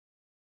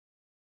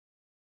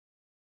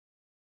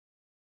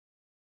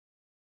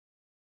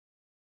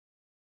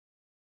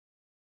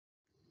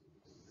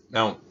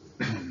Now,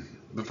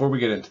 before we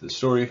get into the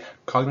story,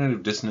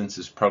 cognitive dissonance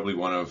is probably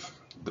one of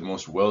the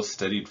most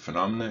well-studied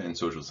phenomena in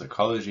social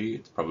psychology.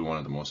 It's probably one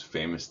of the most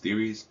famous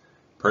theories.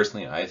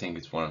 Personally, I think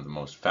it's one of the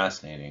most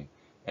fascinating,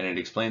 and it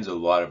explains a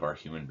lot of our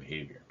human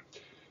behavior.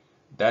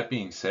 That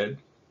being said,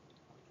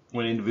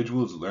 when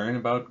individuals learn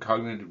about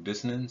cognitive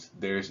dissonance,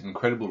 there's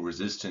incredible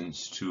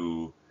resistance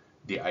to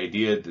the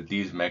idea that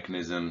these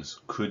mechanisms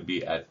could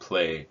be at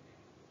play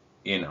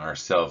in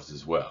ourselves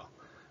as well.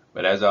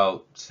 But as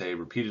I'll say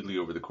repeatedly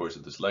over the course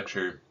of this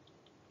lecture,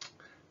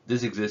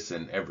 this exists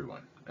in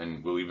everyone,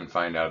 and we'll even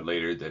find out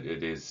later that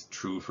it is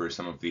true for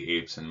some of the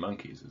apes and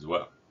monkeys as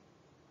well.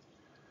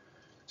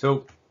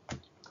 So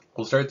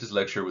we'll start this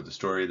lecture with the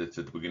story that's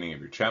at the beginning of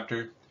your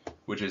chapter,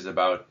 which is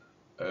about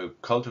a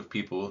cult of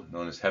people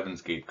known as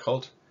Heaven's Gate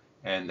Cult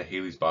and the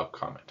Halley's-Bopp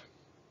Comet.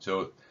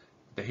 So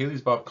the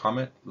Halley's-Bopp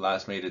Comet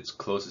last made its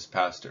closest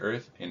pass to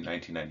Earth in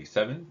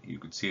 1997. You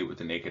could see it with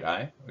the naked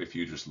eye if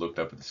you just looked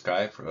up at the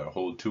sky for a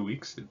whole 2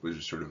 weeks. It was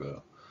just sort of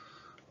a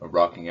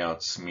rocking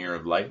out smear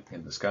of light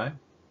in the sky.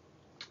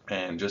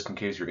 And just in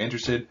case you're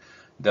interested,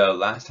 the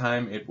last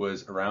time it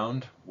was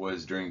around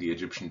was during the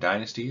Egyptian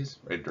dynasties,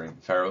 right during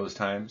Pharaoh's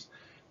times,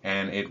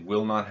 and it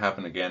will not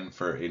happen again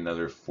for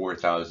another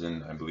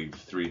 4,000, I believe,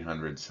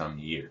 300 some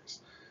years.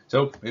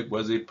 So it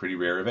was a pretty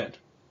rare event.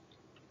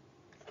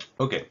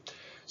 Okay,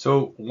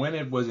 so when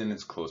it was in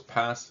its close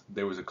past,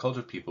 there was a cult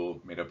of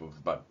people made up of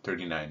about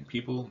 39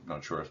 people,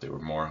 not sure if there were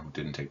more who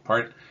didn't take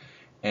part,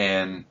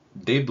 and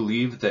they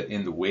believed that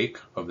in the wake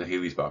of the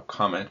Halley's-Bopp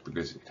Comet,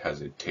 because it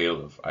has a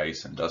tail of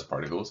ice and dust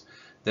particles,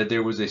 that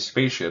there was a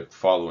spaceship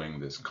following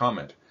this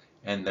comet,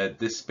 and that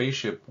this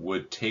spaceship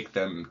would take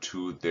them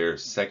to their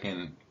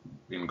second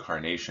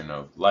incarnation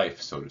of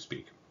life, so to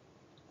speak.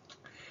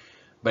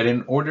 But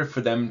in order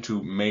for them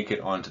to make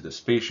it onto the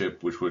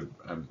spaceship, which would,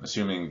 I'm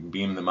assuming,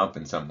 beam them up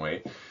in some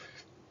way,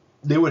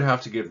 they would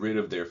have to get rid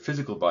of their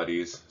physical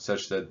bodies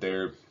such that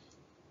their,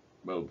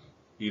 well,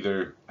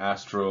 either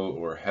astral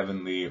or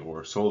heavenly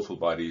or soulful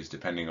bodies,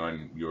 depending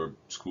on your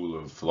school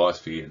of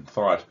philosophy and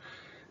thought,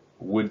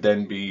 would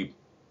then be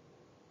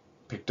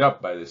picked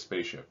up by this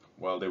spaceship,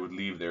 while they would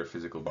leave their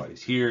physical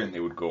bodies here and they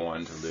would go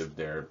on to live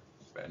their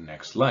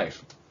next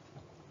life.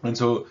 And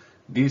so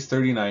these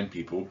 39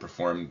 people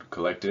performed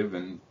collective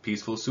and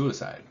peaceful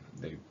suicide.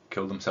 They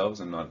killed themselves.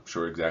 I'm not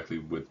sure exactly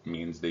what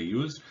means they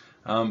used,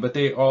 but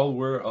they all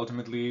were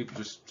ultimately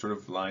just sort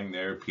of lying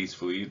there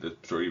peacefully. The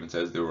story even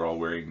says they were all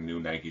wearing new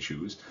Nike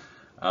shoes,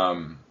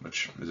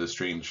 which is a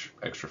strange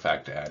extra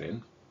fact to add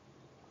in.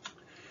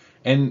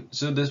 And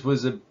so this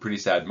was a pretty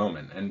sad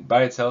moment. And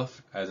by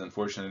itself, as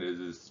unfortunate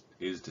as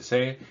it is to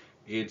say,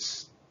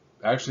 it's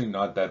actually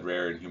not that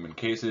rare in human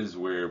cases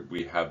where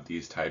we have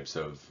these types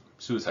of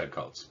suicide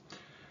cults.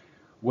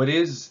 What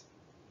is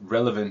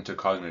relevant to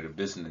cognitive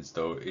dissonance,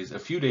 though, is a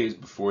few days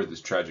before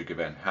this tragic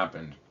event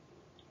happened,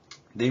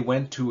 they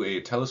went to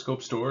a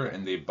telescope store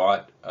and they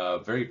bought a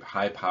very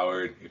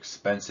high-powered,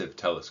 expensive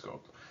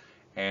telescope.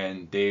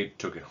 And they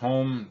took it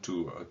home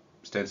to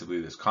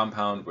ostensibly this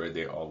compound where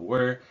they all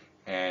were,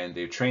 and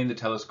they trained the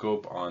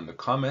telescope on the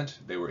comet.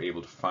 They were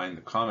able to find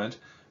the comet,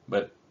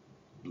 but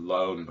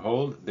lo and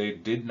behold, they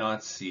did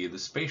not see the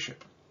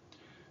spaceship.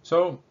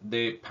 So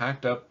they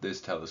packed up this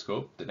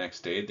telescope. The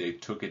next day, they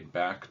took it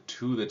back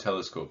to the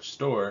telescope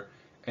store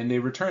and they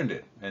returned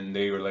it. And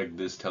they were like,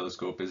 this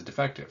telescope is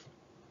defective.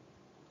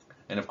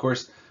 And of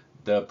course,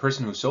 the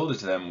person who sold it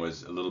to them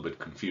was a little bit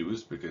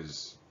confused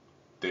because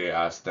they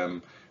asked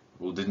them,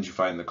 well, didn't you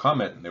find the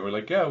comet? And they were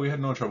like, yeah, we had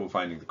no trouble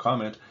finding the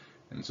comet.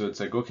 And so it's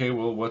like, okay,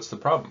 well, what's the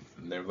problem?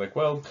 And they were like,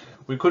 well,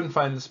 we couldn't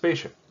find the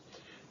spaceship.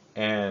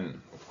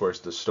 And of course,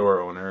 the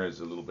store owner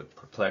is a little bit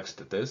perplexed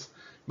at this.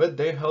 But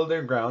they held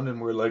their ground and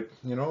were like,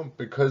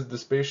 because the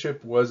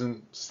spaceship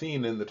wasn't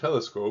seen in the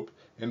telescope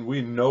and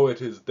we know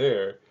it is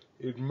there,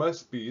 it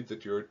must be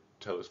that your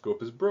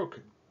telescope is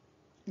broken.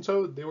 And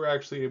so they were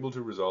actually able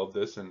to resolve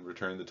this and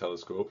return the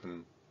telescope,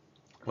 and,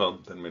 well,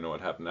 then we know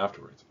what happened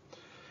afterwards.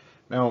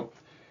 Now,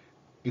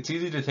 it's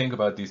easy to think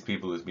about these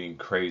people as being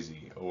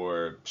crazy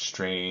or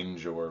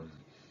strange or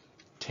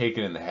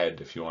taken in the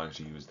head, if you wanted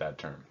to use that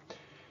term.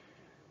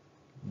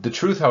 The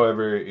truth,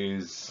 however,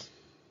 is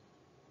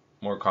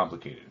more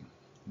complicated.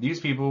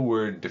 These people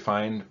were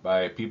defined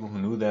by people who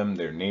knew them,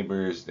 their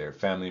neighbors, their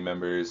family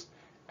members,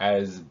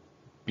 as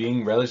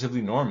being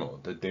relatively normal,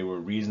 that they were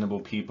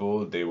reasonable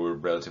people, they were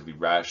relatively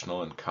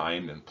rational and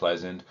kind and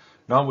pleasant,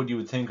 not what you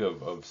would think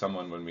of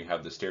someone when we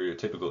have the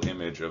stereotypical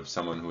image of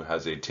someone who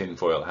has a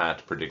tinfoil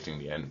hat predicting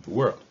the end of the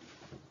world.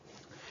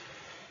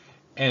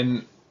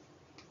 And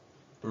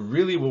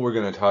really what we're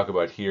going to talk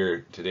about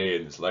here today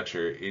in this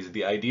lecture is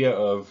the idea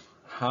of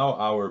how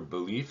our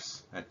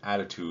beliefs and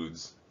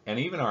attitudes and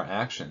even our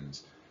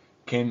actions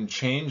can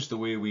change the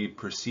way we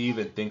perceive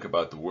and think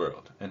about the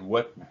world, and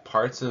what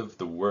parts of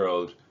the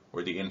world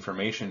or the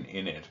information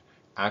in it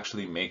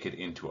actually make it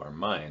into our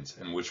minds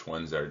and which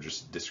ones are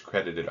just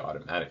discredited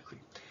automatically.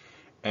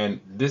 And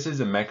this is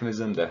a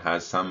mechanism that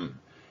has some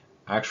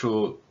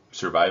actual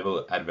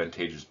survival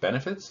advantageous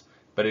benefits,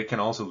 but it can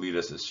also lead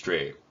us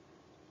astray.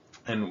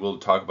 And we'll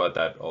talk about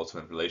that also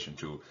in relation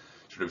to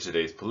sort of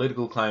today's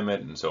political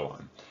climate and so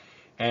on.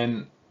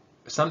 And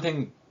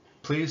something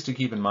please to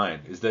keep in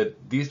mind is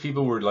that these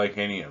people were like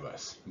any of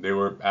us. They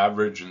were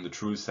average in the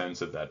true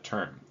sense of that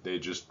term. They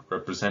just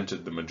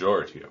represented the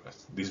majority of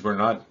us. These were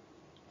not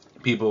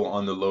people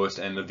on the lowest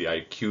end of the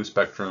IQ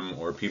spectrum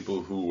or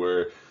people who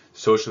were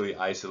socially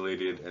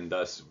isolated and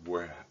thus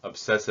were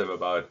obsessive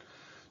about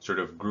sort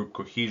of group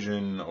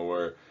cohesion,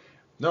 or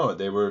no,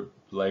 they were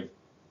like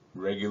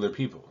regular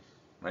people,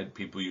 right?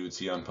 People you would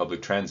see on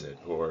public transit,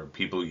 or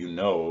people you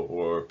know,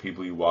 or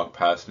people you walk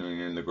past when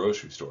you're in the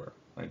grocery store,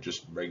 right?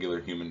 Just regular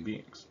human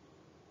beings.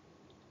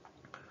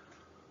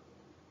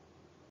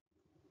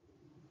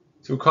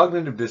 So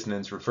cognitive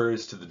dissonance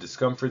refers to the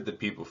discomfort that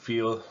people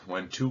feel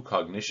when two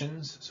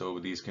cognitions, so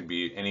these can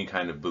be any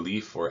kind of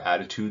belief or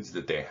attitudes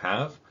that they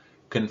have,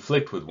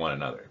 conflict with one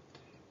another.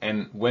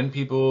 And when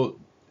people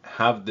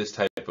have this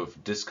type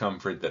of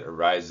discomfort that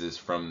arises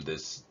from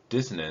this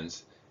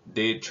dissonance,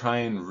 they try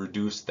and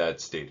reduce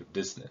that state of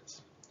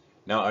dissonance.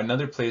 Now,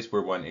 another place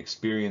where one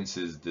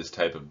experiences this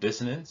type of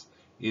dissonance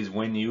is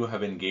when you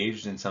have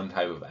engaged in some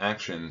type of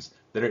actions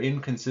that are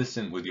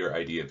inconsistent with your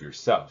idea of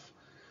yourself.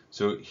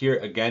 So here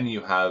again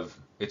you have,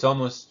 it's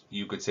almost,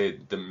 you could say,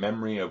 the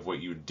memory of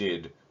what you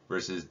did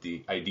versus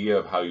the idea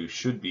of how you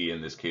should be,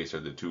 in this case are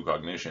the two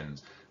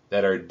cognitions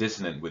that are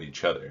dissonant with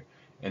each other.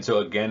 And so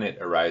again it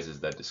arises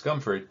that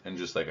discomfort, and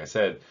just like I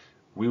said,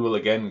 we will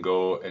again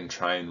go and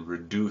try and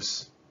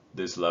reduce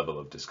this level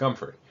of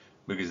discomfort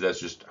because that's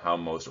just how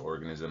most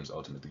organisms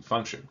ultimately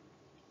function.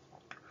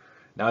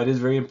 Now it is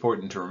very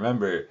important to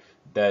remember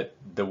that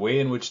the way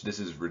in which this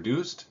is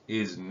reduced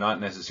is not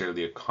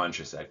necessarily a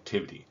conscious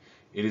activity.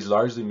 It is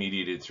largely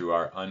mediated through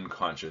our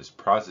unconscious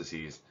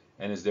processes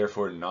and is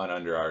therefore not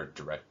under our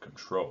direct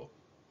control.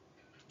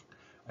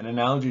 An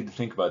analogy to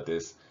think about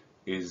this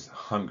is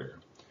hunger.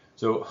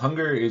 So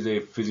hunger is a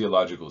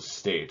physiological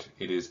state.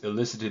 It is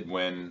elicited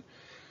when,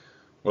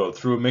 well,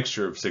 through a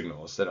mixture of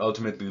signals that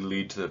ultimately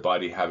lead to the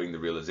body having the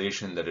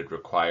realization that it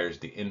requires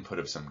the input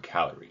of some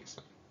calories.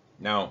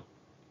 Now,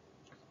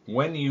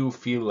 when you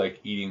feel like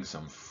eating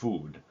some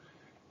food,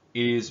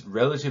 it is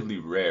relatively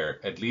rare,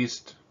 at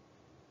least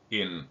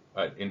in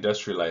an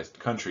industrialized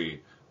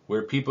country,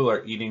 where people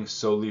are eating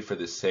solely for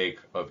the sake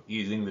of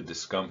easing the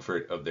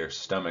discomfort of their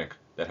stomach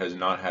that has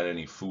not had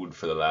any food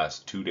for the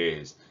last 2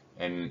 days,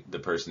 and the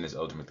person is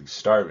ultimately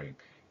starving.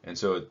 And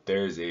so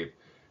there's a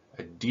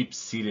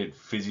deep-seated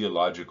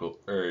physiological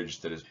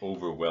urge that is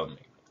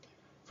overwhelming.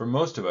 For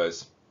most of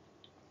us,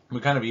 we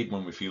kind of eat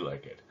when we feel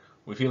like it.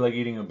 We feel like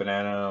eating a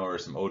banana or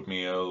some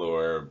oatmeal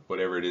or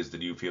whatever it is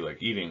that you feel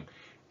like eating,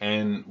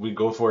 and we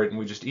go for it and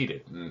we just eat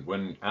it. And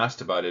when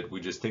asked about it,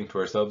 we just think to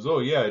ourselves, oh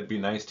yeah, it'd be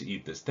nice to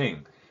eat this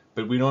thing.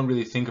 But we don't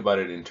really think about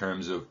it in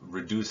terms of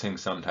reducing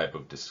some type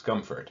of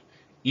discomfort.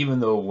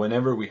 Even though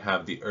whenever we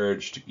have the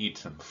urge to eat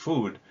some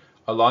food,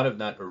 a lot of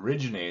that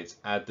originates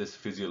at this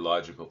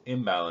physiological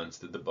imbalance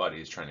that the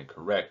body is trying to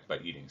correct by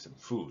eating some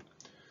food.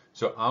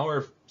 So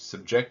our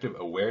subjective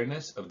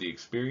awareness of the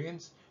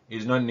experience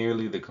is not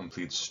nearly the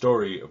complete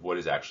story of what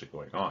is actually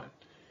going on.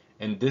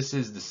 And this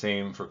is the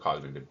same for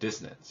cognitive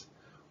dissonance.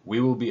 We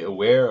will be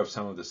aware of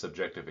some of the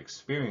subjective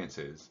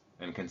experiences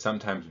and can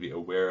sometimes be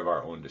aware of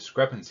our own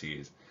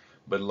discrepancies,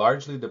 but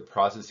largely the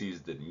processes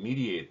that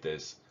mediate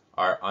this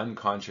are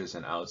unconscious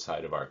and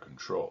outside of our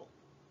control.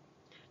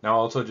 Now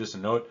also just a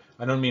note,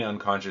 I don't mean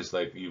unconscious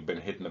like you've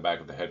been hit in the back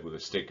of the head with a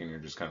stick and you're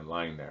just kind of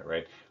lying there,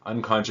 right?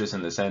 Unconscious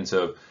in the sense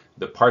of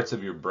the parts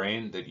of your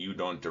brain that you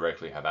don't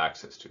directly have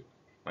access to,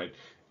 right?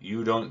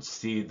 You don't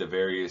see the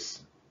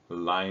various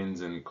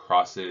lines and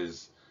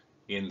crosses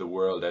in the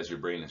world as your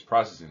brain is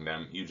processing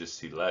them. You just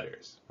see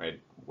letters, right?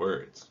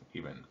 Words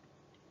even.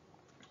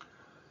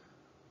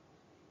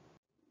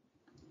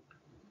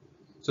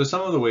 So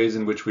some of the ways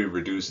in which we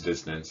reduce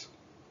dissonance,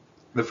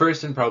 the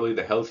first and probably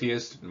the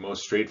healthiest and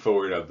most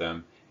straightforward of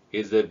them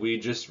is that we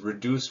just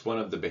reduce one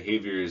of the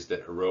behaviors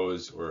that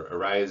arose or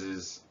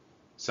arises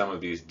some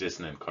of these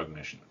dissonant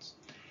cognitions.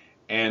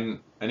 And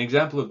an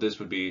example of this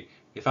would be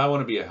if I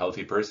want to be a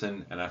healthy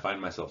person and I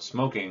find myself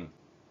smoking,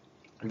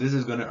 this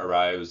is going to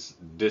arouse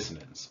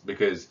dissonance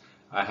because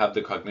I have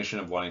the cognition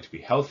of wanting to be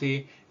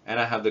healthy and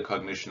I have the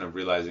cognition of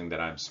realizing that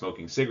I'm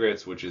smoking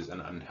cigarettes, which is an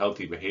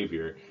unhealthy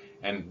behavior.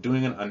 And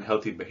doing an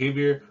unhealthy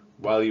behavior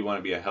while you want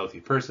to be a healthy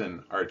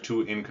person are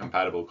two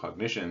incompatible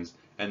cognitions,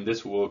 and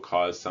this will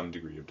cause some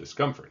degree of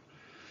discomfort.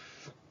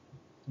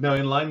 Now,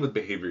 in line with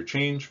behavior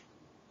change,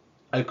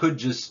 I could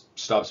just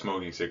stop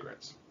smoking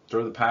cigarettes,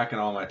 throw the pack and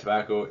all my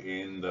tobacco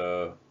in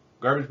the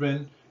garbage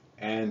bin,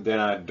 and then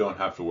I don't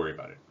have to worry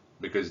about it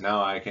because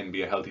now I can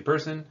be a healthy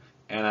person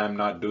and I'm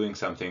not doing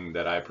something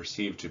that I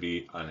perceive to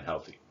be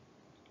unhealthy.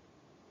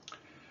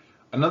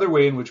 Another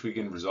way in which we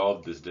can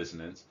resolve this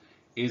dissonance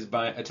is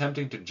by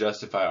attempting to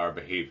justify our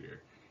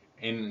behavior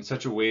in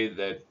such a way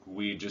that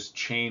we just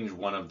change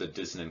one of the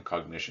dissonant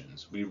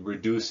cognitions. We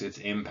reduce its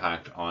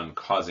impact on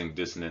causing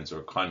dissonance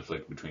or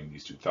conflict between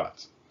these two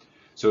thoughts.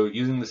 So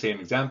using the same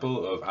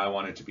example of I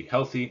wanted to be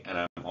healthy and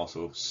I'm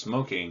also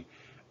smoking,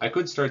 I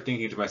could start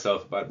thinking to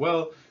myself about,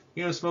 well,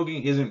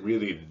 smoking isn't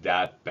really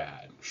that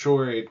bad.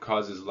 Sure, it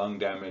causes lung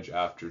damage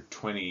after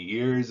 20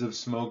 years of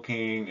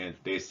smoking, and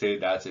they say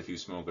that's if you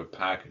smoke a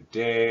pack a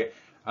day.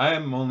 I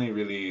am only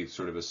really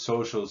sort of a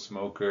social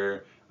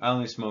smoker. I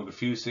only smoke a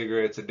few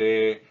cigarettes a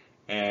day,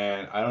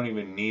 and I don't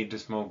even need to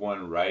smoke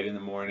one right in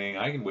the morning.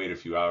 I can wait a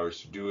few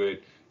hours to do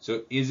it.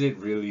 So is it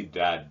really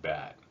that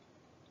bad?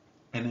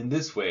 And in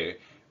this way,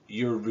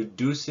 you're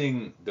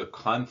reducing the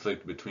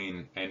conflict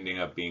between ending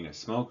up being a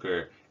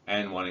smoker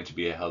and wanting to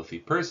be a healthy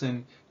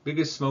person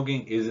because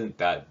smoking isn't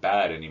that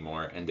bad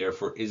anymore and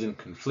therefore isn't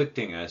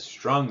conflicting as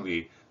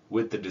strongly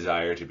with the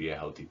desire to be a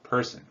healthy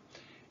person.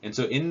 And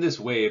so in this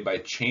way, by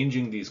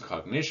changing these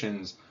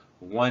cognitions,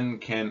 one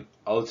can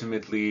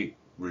ultimately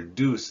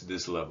reduce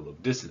this level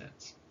of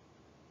dissonance.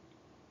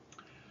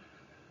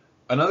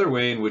 Another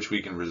way in which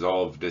we can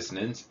resolve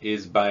dissonance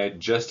is by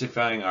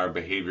justifying our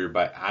behavior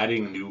by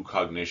adding new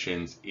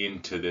cognitions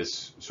into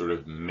this sort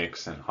of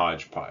mix and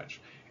hodgepodge.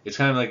 It's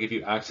kind of like if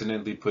you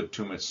accidentally put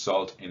too much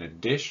salt in a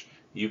dish,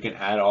 you can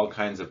add all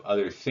kinds of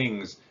other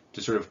things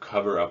to sort of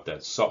cover up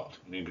that salt.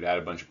 You could add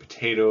a bunch of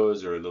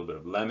potatoes or a little bit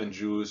of lemon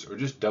juice or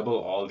just double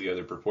all the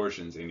other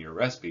proportions in your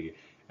recipe,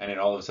 and it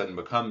all of a sudden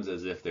becomes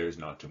as if there's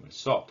not too much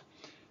salt.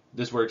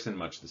 This works in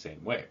much the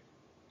same way.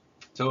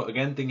 So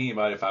again, thinking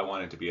about if I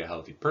wanted to be a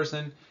healthy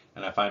person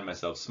and I find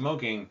myself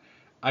smoking,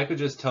 I could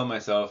just tell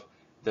myself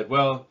that,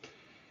 well,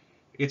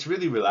 it's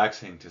really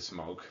relaxing to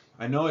smoke.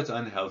 I know it's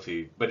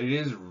unhealthy, but it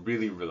is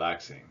really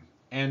relaxing.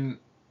 And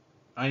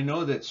I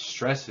know that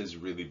stress is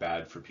really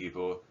bad for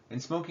people,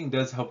 and smoking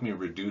does help me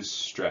reduce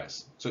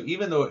stress. So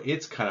even though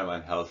it's kind of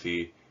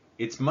unhealthy,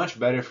 it's much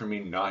better for me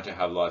not to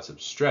have lots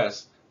of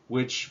stress,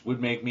 which would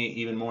make me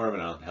even more of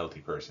an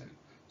unhealthy person.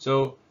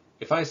 So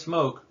if I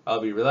smoke,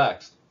 I'll be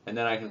relaxed, and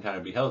then I can kind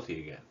of be healthy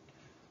again.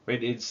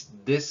 Right? It's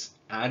this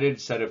added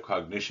set of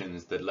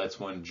cognitions that lets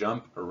one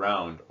jump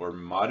around or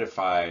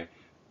modify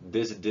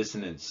this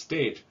dissonant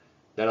state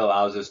that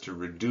allows us to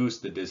reduce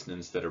the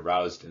dissonance that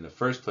aroused in the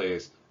first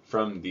place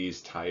from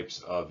these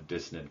types of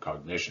dissonant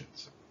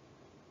cognitions.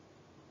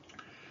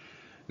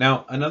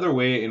 Now, another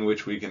way in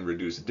which we can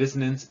reduce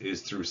dissonance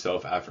is through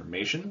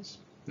self-affirmations.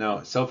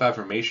 Now,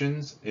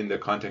 self-affirmations in the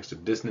context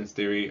of dissonance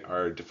theory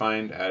are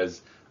defined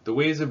as the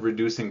ways of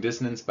reducing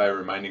dissonance by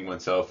reminding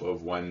oneself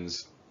of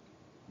one's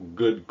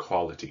good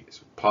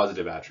qualities,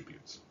 positive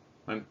attributes.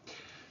 Right?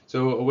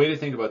 So a way to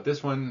think about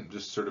this one,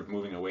 just sort of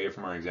moving away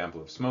from our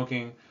example of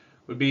smoking,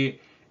 would be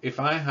if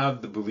I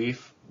have the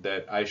belief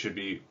that I should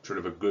be sort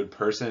of a good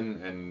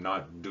person and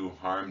not do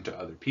harm to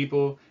other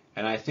people,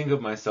 and I think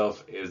of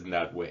myself in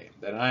that way,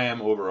 that I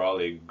am overall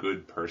a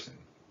good person.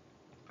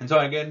 And so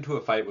I get into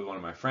a fight with one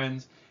of my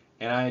friends,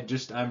 and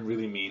I'm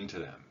really mean to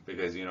them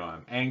because,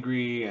 I'm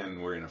angry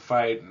and we're in a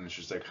fight, and it's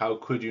just like, how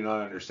could you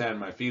not understand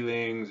my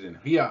feelings? And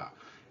yeah,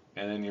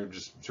 and then you're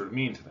just sort of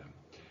mean to them.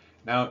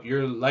 Now,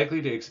 you're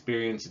likely to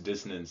experience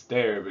dissonance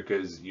there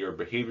because your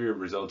behavior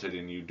resulted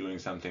in you doing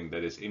something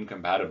that is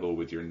incompatible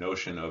with your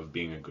notion of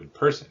being a good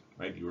person,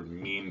 right? You were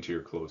mean to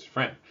your close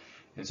friend.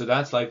 And so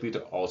that's likely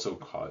to also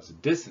cause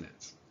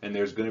dissonance, and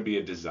there's going to be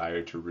a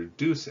desire to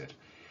reduce it.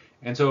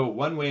 And so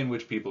one way in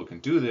which people can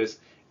do this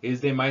is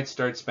they might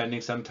start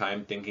spending some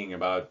time thinking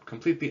about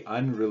completely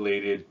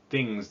unrelated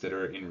things that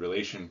are in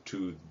relation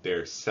to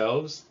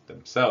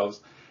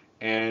themselves,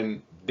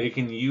 and they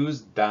can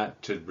use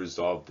that to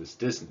resolve this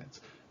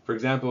dissonance. For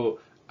example,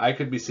 I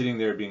could be sitting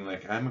there being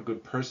like, I'm a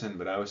good person,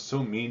 but I was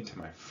so mean to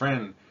my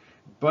friend.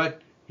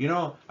 But,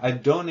 I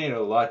donate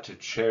a lot to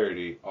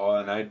charity,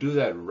 and I do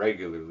that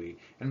regularly.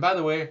 And by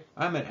the way,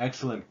 I'm an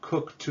excellent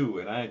cook too,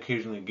 and I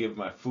occasionally give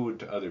my food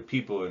to other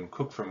people and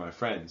cook for my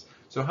friends.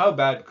 So how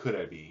bad could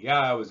I be? Yeah,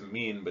 I was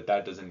mean, but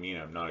that doesn't mean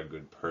I'm not a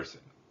good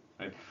person.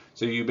 Right?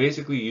 So you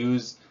basically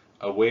use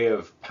a way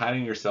of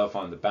patting yourself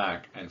on the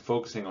back and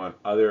focusing on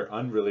other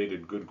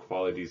unrelated good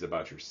qualities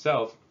about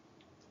yourself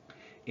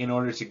in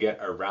order to get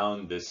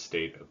around this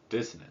state of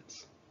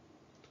dissonance.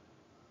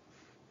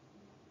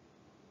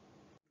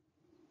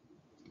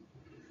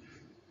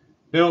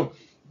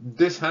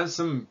 This has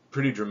some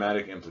pretty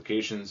dramatic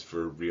implications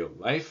for real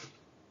life,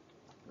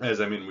 as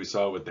we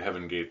saw with the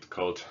Heaven Gate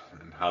cult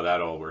and how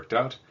that all worked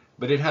out,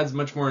 but it has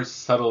much more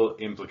subtle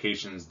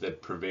implications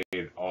that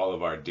pervade all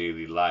of our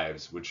daily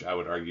lives, which I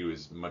would argue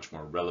is much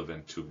more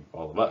relevant to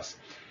all of us.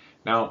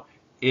 Now,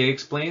 it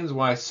explains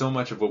why so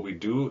much of what we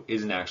do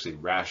isn't actually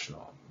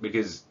rational,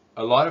 because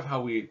a lot of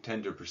how we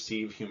tend to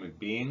perceive human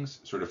beings,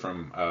 sort of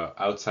from an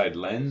outside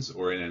lens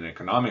or in an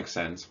economic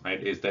sense,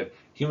 right, is that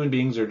human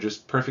beings are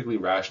just perfectly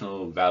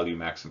rational value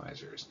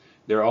maximizers.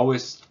 They're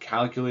always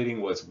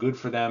calculating what's good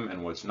for them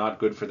and what's not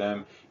good for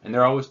them, and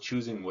they're always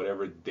choosing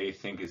whatever they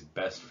think is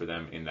best for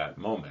them in that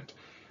moment.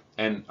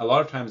 And a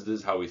lot of times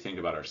this is how we think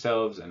about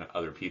ourselves and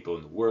other people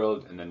in the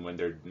world, and then when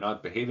they're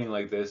not behaving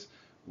like this,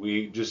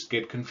 we just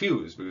get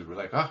confused because we're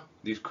like,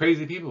 these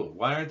crazy people,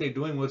 why aren't they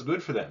doing what's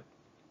good for them?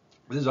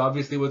 This is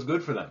obviously what's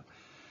good for them.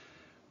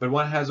 But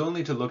one has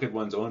only to look at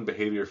one's own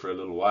behavior for a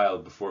little while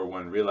before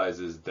one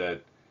realizes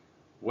that,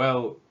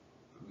 well,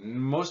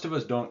 most of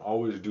us don't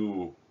always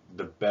do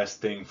the best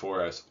thing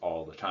for us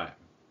all the time.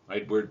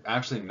 right? We're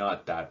actually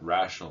not that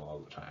rational all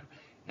the time.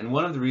 And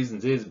one of the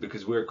reasons is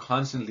because we're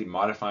constantly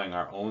modifying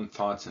our own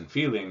thoughts and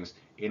feelings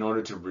in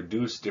order to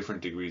reduce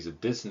different degrees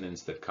of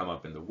dissonance that come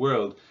up in the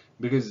world,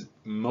 because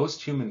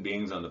most human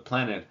beings on the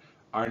planet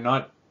are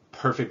not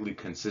perfectly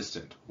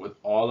consistent with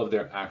all of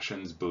their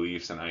actions,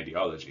 beliefs, and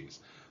ideologies.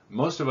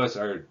 Most of us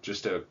are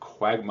just a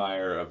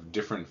quagmire of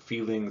different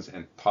feelings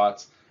and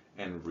thoughts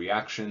and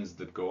reactions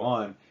that go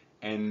on,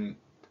 and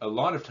a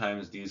lot of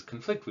times these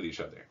conflict with each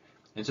other.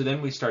 And so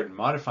then we start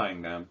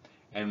modifying them,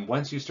 and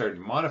once you start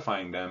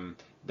modifying them,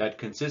 that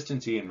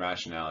consistency and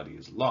rationality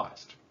is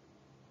lost.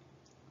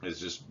 It's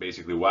just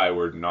basically why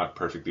we're not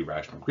perfectly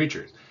rational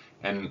creatures,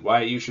 and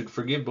why you should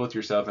forgive both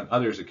yourself and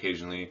others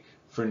occasionally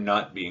for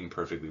not being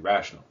perfectly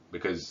rational,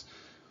 because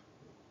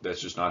that's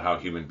just not how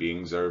human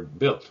beings are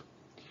built.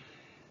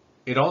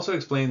 It also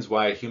explains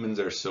why humans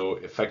are so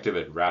effective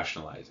at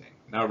rationalizing.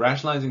 Now,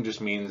 rationalizing just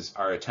means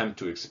our attempt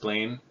to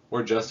explain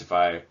or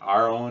justify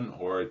our own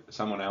or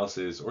someone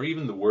else's or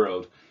even the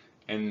world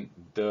and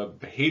the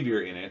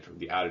behavior in it, or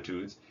the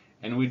attitudes,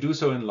 and we do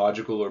so in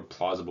logical or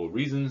plausible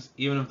reasons,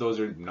 even if those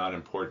are not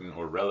important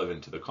or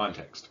relevant to the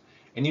context.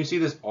 And you see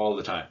this all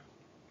the time.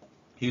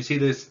 You see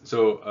this,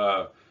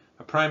 a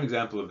prime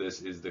example of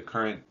this is the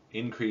current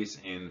increase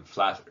in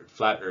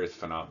flat Earth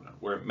phenomena,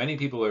 where many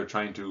people are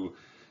trying to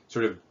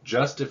sort of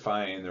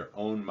justify in their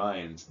own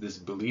minds this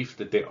belief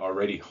that they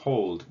already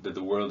hold that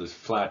the world is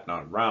flat,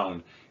 not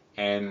round,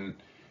 and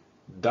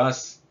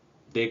thus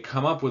they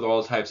come up with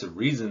all types of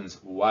reasons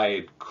why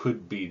it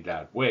could be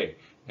that way.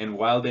 And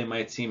while they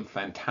might seem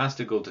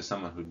fantastical to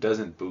someone who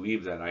doesn't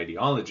believe that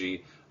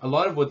ideology, a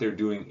lot of what they're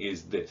doing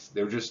is this.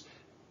 They're just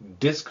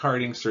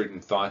discarding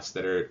certain thoughts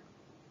that are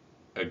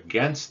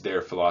against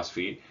their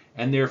philosophy,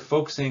 and they're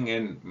focusing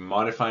and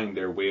modifying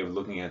their way of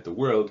looking at the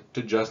world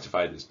to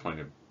justify this point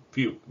of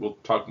view. We'll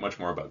talk much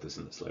more about this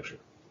in this lecture.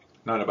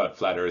 Not about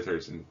flat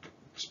earthers in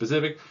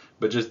specific,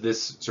 but just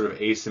this sort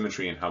of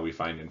asymmetry in how we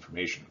find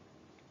information.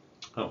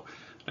 Oh,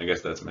 I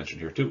guess that's mentioned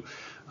here too.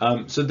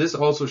 So this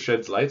also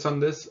sheds lights on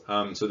this.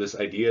 So this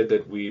idea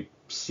that we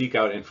seek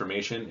out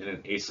information in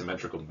an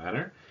asymmetrical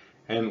manner.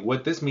 And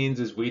what this means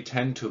is we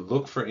tend to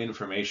look for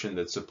information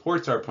that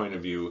supports our point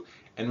of view,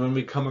 and when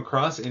we come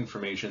across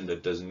information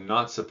that does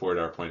not support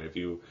our point of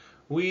view,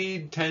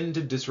 we tend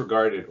to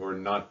disregard it or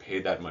not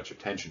pay that much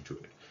attention to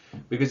it.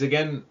 Because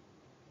again,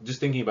 just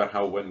thinking about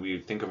how when we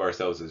think of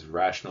ourselves as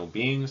rational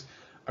beings,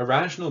 a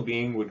rational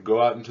being would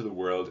go out into the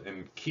world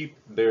and keep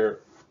their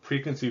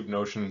preconceived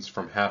notions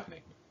from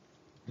happening.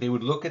 They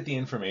would look at the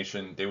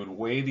information, they would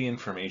weigh the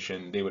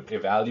information, they would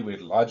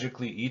evaluate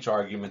logically each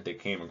argument they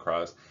came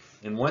across,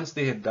 and once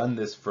they had done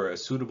this for a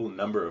suitable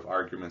number of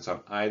arguments on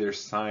either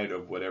side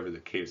of whatever the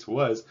case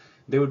was,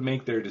 they would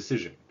make their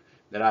decision,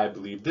 that I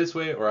believe this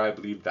way or I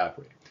believe that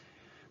way.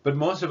 But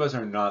most of us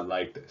are not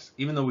like this,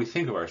 even though we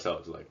think of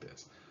ourselves like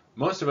this.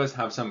 Most of us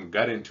have some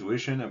gut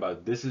intuition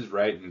about this is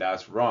right and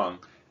that's wrong,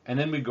 and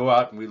then we go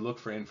out and we look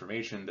for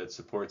information that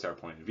supports our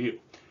point of view.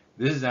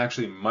 This is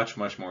actually much,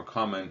 much more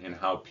common in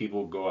how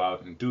people go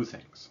out and do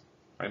things,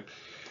 right?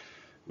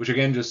 Which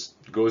again just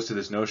goes to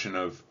this notion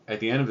of,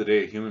 at the end of the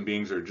day, human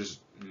beings are just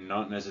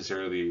not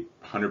necessarily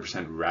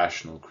 100%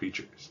 rational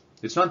creatures.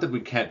 It's not that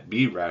we can't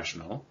be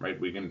rational, right?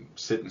 We can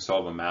sit and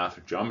solve a math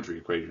or geometry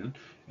equation,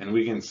 and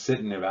we can sit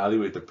and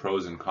evaluate the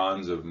pros and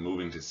cons of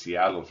moving to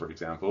Seattle, for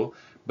example.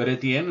 But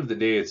at the end of the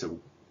day, it's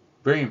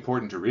very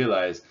important to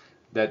realize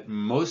that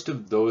most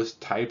of those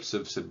types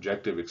of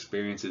subjective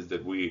experiences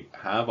that we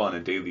have on a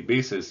daily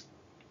basis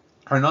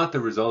are not the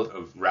result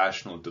of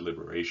rational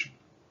deliberation.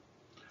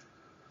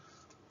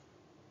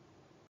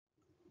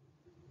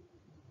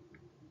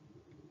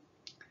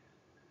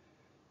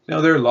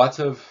 Now, there are lots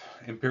of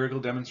empirical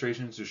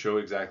demonstrations to show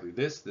exactly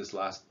this. This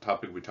last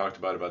topic we talked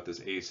about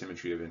this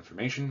asymmetry of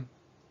information.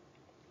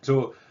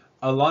 So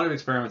a lot of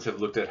experiments have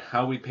looked at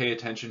how we pay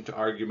attention to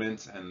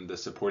arguments and the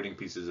supporting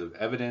pieces of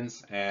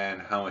evidence,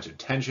 and how much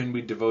attention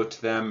we devote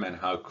to them, and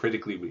how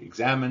critically we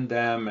examine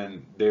them,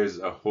 and there's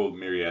a whole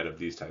myriad of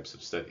these types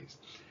of studies.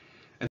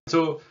 And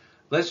so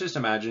let's just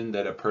imagine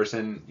that a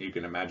person, you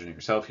can imagine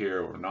yourself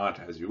here or not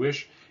as you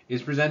wish,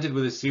 is presented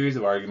with a series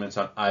of arguments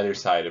on either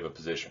side of a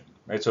position,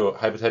 right? So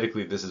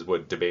hypothetically, this is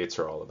what debates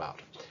are all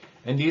about.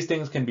 And these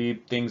things can be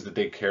things that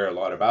they care a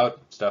lot about,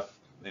 stuff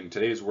in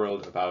today's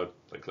world about,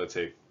 like, let's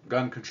say,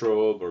 gun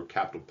control or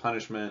capital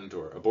punishment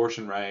or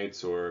abortion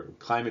rights or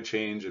climate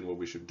change and what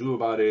we should do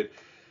about it.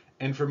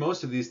 And for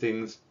most of these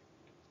things,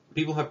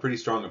 people have pretty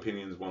strong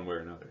opinions one way or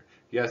another.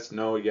 Yes,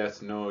 no,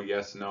 yes, no,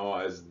 yes, no,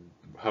 as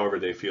however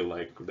they feel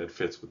like that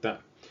fits with them.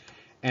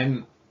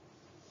 And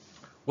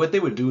what they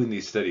would do in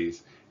these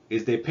studies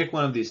is they pick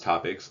one of these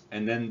topics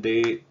and then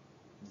they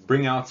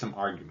bring out some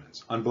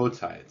arguments on both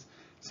sides.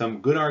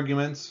 Some good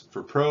arguments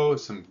for pro,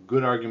 some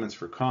good arguments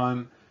for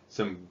con,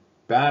 some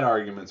bad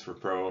arguments for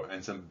pro,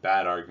 and some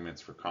bad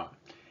arguments for con.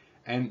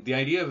 And the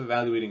idea of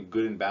evaluating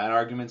good and bad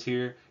arguments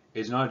here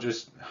is not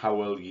just how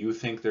well you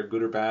think they're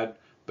good or bad,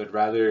 but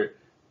rather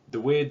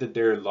the way that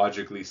they're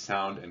logically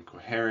sound and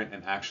coherent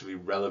and actually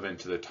relevant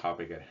to the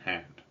topic at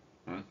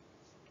hand.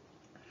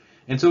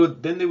 And so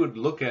then they would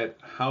look at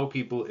how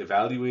people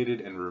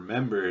evaluated and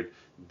remembered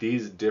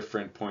these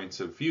different points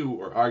of view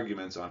or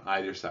arguments on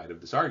either side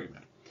of this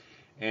argument.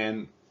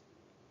 And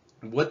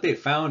what they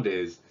found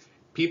is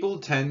people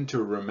tend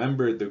to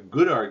remember the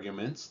good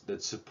arguments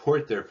that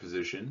support their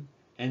position,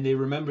 and they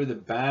remember the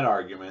bad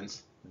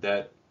arguments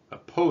that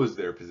oppose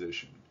their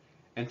position.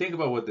 And think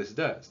about what this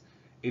does.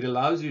 It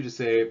allows you to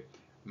say,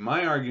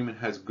 my argument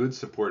has good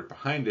support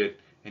behind it,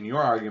 and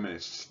your argument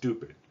is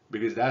stupid,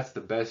 because that's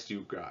the best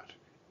you've got.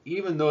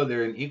 Even though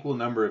there are an equal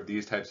number of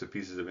these types of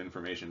pieces of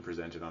information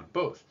presented on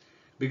both.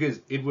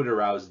 Because it would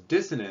arouse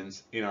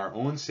dissonance in our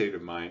own state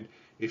of mind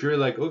if you're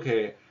like,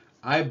 okay,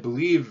 I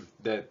believe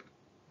that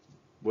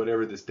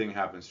whatever this thing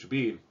happens to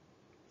be,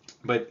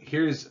 but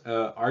here's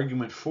an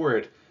argument for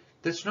it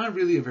that's not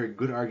really a very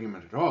good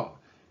argument at all.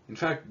 In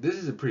fact, this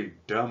is a pretty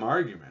dumb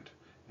argument,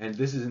 and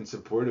this is in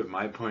support of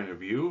my point of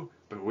view,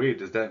 but wait,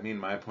 does that mean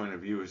my point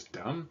of view is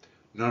dumb?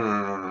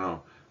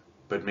 No.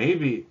 But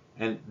maybe,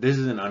 and this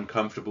is an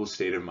uncomfortable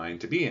state of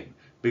mind to be in,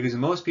 because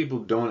most people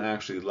don't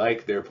actually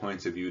like their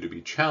points of view to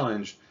be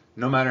challenged,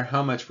 no matter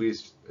how much we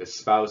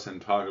espouse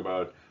and talk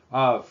about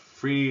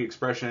free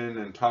expression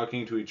and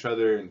talking to each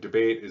other and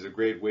debate is a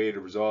great way to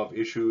resolve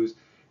issues.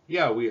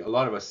 Yeah, a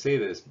lot of us say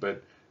this,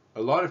 but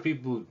a lot of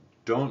people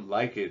don't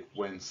like it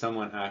when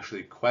someone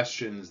actually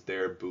questions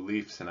their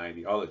beliefs and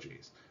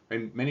ideologies.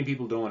 And many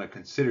people don't want to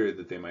consider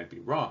that they might be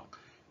wrong.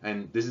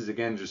 And this is,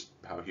 again, just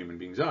how human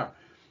beings are.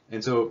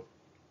 And so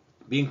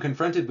being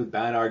confronted with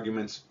bad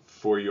arguments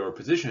for your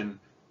position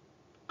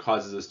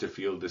causes us to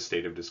feel this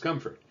state of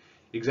discomfort.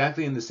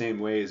 Exactly in the same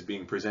way as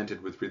being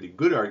presented with really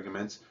good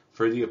arguments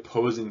for the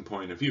opposing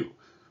point of view.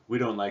 We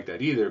don't like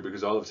that either,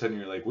 because all of a sudden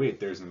you're like, wait,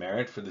 there's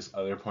merit for this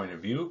other point of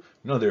view?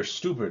 No, they're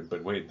stupid,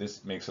 but wait,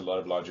 this makes a lot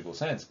of logical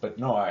sense. But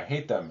no, I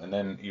hate them. And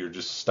then you're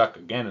just stuck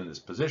again in this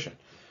position.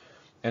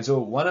 And so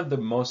one of the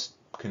most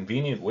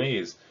convenient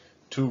ways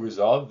to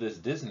resolve this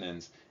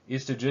dissonance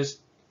is to just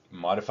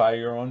modify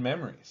your own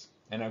memories.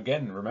 And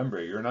again,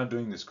 remember, you're not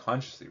doing this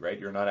consciously, right?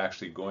 You're not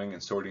actually going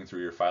and sorting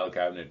through your file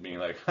cabinet being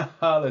like,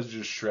 haha, let's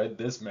just shred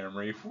this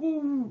memory.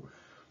 Woo!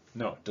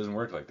 No, it doesn't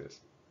work like this.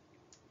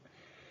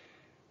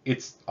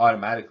 It's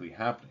automatically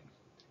happening.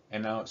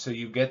 And now, so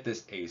you get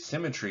this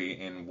asymmetry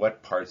in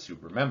what parts you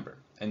remember.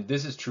 And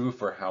this is true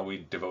for how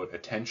we devote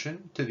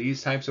attention to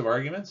these types of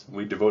arguments.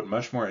 We devote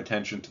much more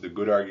attention to the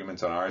good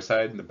arguments on our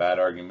side and the bad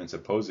arguments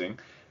opposing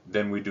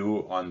than we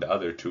do on the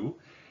other two.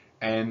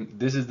 And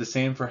this is the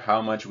same for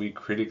how much we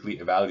critically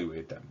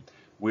evaluate them.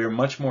 We're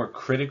much more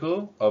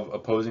critical of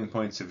opposing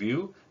points of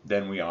view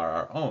than we are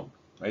our own,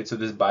 right? So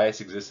this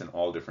bias exists in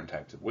all different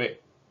types of ways.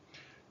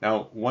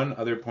 Now, one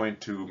other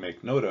point to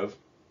make note of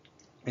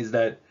is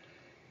that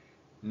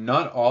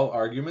not all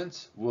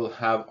arguments will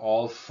have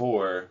all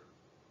four,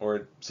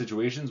 or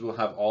situations will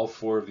have all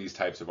four of these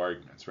types of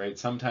arguments, right?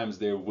 Sometimes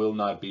there will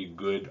not be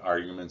good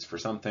arguments for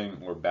something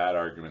or bad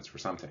arguments for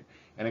something.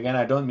 And again,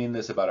 I don't mean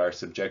this about our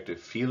subjective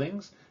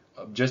feelings,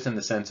 just in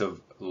the sense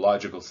of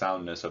logical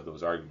soundness of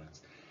those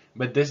arguments.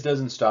 But this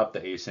doesn't stop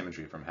the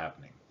asymmetry from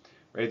happening,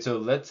 right? So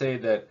let's say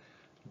that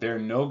there are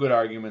no good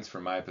arguments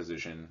for my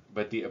position,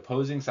 but the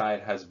opposing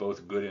side has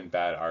both good and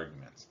bad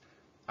arguments.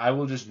 I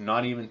will just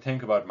not even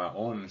think about my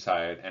own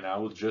side, and I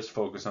will just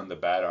focus on the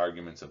bad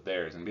arguments of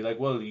theirs and be like,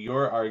 well,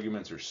 your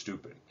arguments are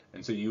stupid,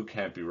 and so you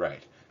can't be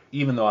right,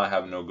 even though I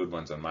have no good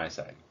ones on my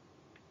side.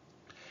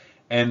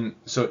 And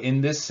so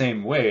in this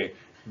same way,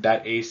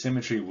 that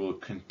asymmetry will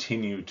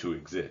continue to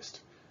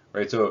exist,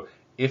 right? So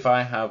if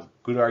I have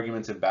good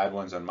arguments and bad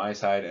ones on my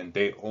side, and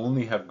they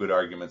only have good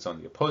arguments on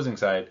the opposing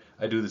side,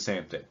 I do the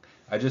same thing.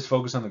 I just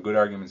focus on the good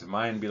arguments of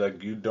mine and be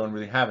like, you don't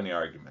really have any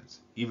arguments,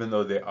 even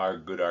though there are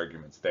good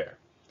arguments there.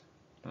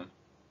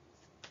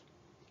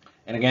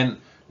 And again,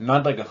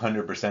 not like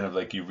 100% of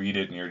like you read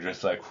it and you're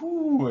just like,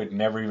 whoo, it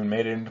never even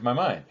made it into my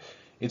mind.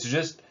 It's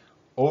just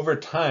over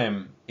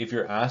time, if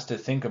you're asked to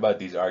think about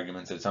these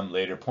arguments at some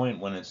later point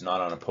when it's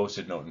not on a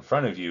post-it note in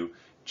front of you,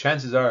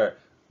 chances are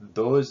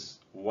those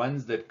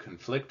ones that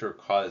conflict or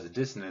cause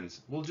dissonance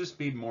will just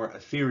be more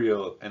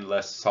ethereal and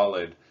less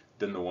solid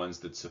than the ones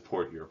that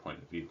support your point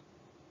of view.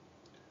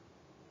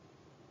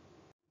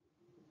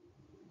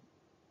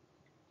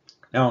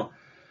 Now,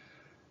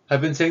 I've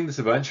been saying this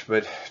a bunch,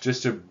 but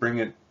just to bring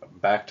it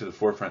back to the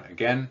forefront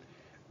again,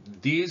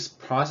 these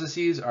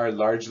processes are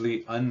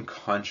largely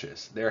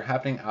unconscious. They're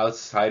happening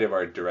outside of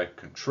our direct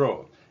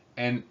control.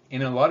 And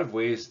in a lot of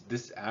ways,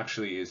 this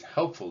actually is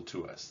helpful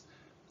to us.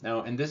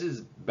 Now, and this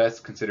is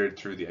best considered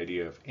through the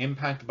idea of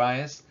impact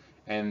bias,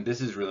 and this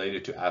is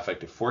related to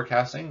affective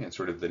forecasting and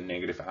sort of the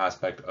negative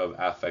aspect of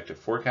affective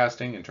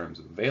forecasting in terms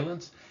of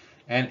valence.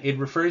 And it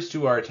refers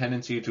to our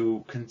tendency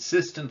to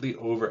consistently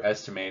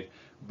overestimate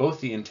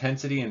both the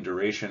intensity and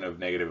duration of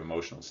negative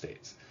emotional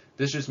states.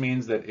 This just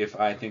means that if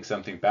I think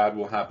something bad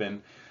will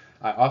happen,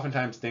 I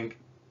oftentimes think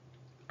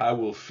I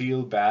will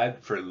feel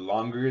bad for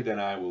longer than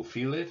I will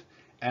feel it,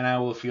 and I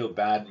will feel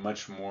bad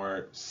much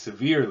more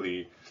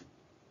severely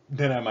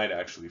than I might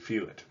actually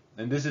feel it.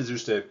 And this is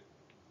just a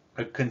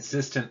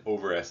consistent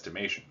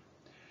overestimation.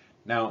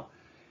 Now,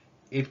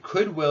 it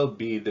could well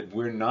be that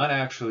we're not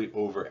actually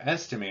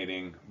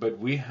overestimating, but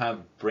we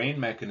have brain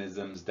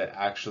mechanisms that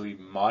actually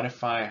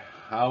modify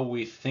how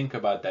we think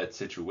about that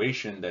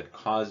situation that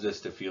caused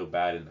us to feel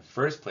bad in the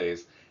first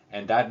place.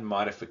 And that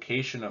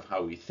modification of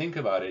how we think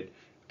about it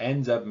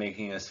ends up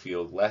making us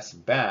feel less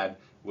bad,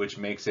 which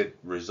makes it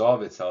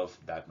resolve itself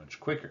that much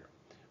quicker.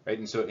 Right?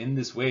 And so in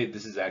this way,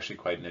 this is actually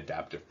quite an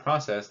adaptive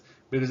process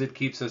because it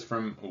keeps us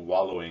from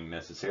wallowing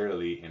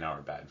necessarily in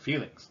our bad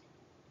feelings.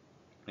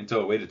 And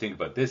so a way to think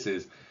about this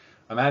is,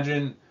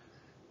 imagine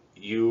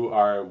you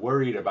are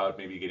worried about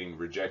maybe getting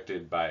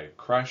rejected by a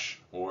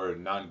crush or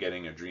not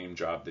getting a dream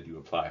job that you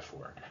apply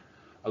for.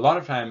 A lot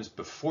of times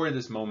before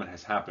this moment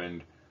has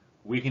happened,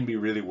 we can be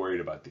really worried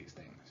about these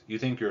things. You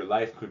think your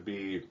life could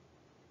be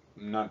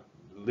not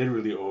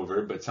literally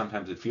over, but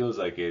sometimes it feels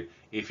like it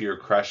if your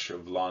crush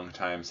of long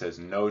time says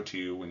no to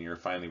you when you're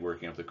finally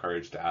working up the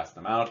courage to ask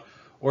them out,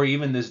 or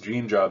even this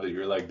dream job that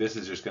you're like, this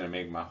is just going to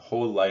make my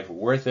whole life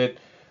worth it,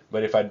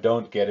 but if I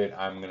don't get it,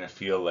 I'm going to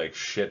feel like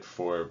shit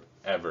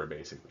forever,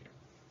 basically.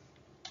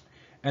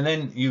 And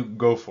then you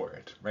go for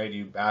it, right?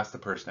 You ask the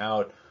person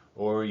out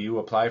or you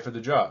apply for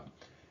the job.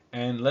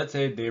 And let's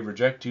say they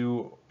reject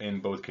you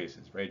in both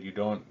cases, right? You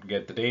don't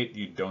get the date,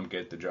 you don't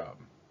get the job.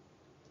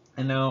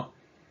 And now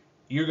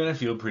you're going to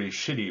feel pretty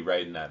shitty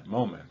right in that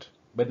moment.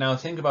 But now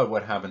think about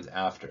what happens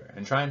after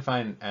and try and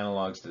find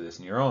analogs to this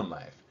in your own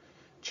life.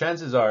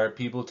 Chances are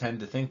people tend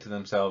to think to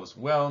themselves,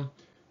 well,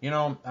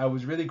 I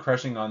was really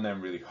crushing on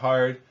them really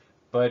hard,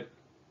 but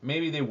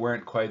maybe they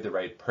weren't quite the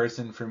right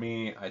person for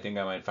me. I think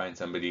I might find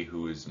somebody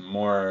who is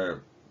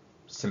more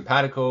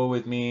simpatico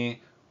with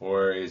me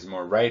or is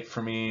more right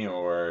for me,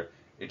 or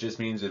it just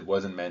means it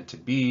wasn't meant to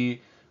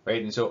be,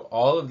 right? And so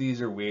all of these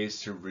are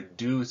ways to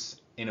reduce,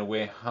 in a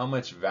way, how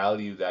much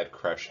value that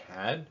crush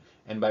had.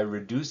 And by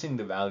reducing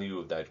the value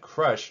of that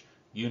crush,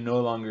 you no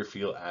longer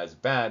feel as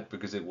bad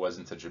because it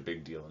wasn't such a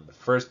big deal in the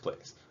first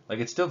place. Like,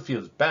 it still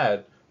feels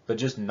bad, but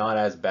just not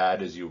as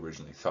bad as you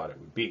originally thought it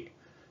would be.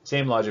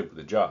 Same logic with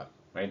the job,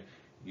 right?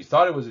 You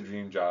thought it was a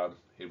dream job,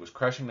 it was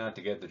crushing not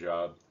to get the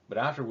job, but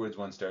afterwards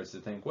one starts to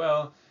think,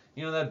 well,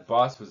 that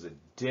boss was a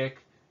dick,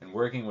 and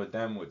working with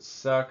them would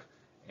suck,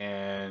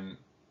 and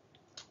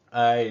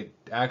I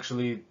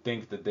actually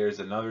think that there's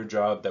another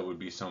job that would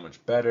be so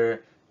much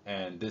better,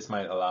 and this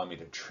might allow me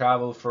to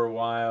travel for a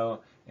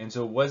while. And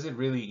so was it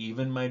really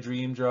even my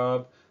dream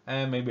job?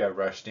 And maybe I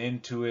rushed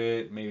into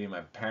it, maybe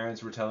my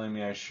parents were telling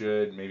me I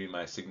should, maybe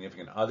my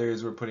significant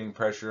others were putting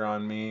pressure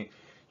on me.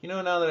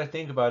 Now that I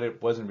think about it,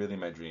 it wasn't really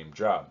my dream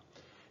job.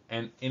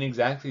 And in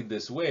exactly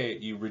this way,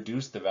 you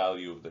reduce the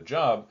value of the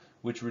job,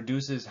 which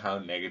reduces how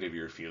negative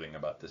you're feeling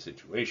about the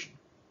situation.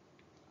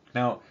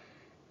 Now,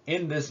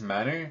 in this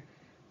manner,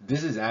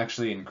 this is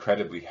actually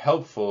incredibly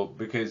helpful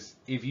because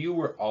if you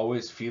were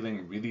always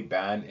feeling really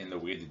bad in the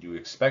way that you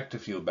expect to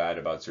feel bad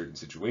about certain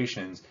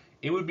situations,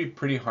 it would be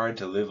pretty hard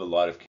to live a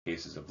lot of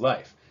cases of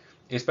life,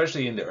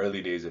 especially in the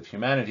early days of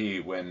humanity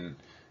when,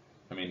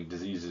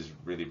 disease is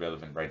really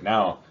relevant right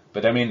now,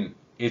 but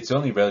it's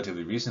only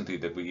relatively recently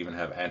that we even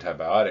have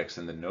antibiotics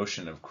and the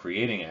notion of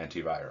creating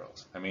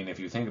antivirals. If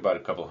you think about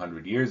a couple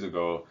hundred years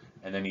ago,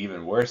 and then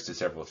even worse to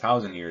several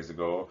thousand years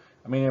ago,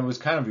 it was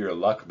kind of your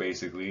luck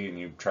basically, and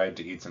you tried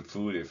to eat some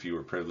food if you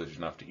were privileged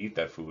enough to eat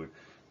that food.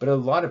 But a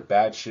lot of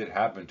bad shit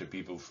happened to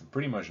people for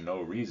pretty much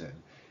no reason.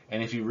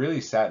 And if you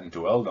really sat and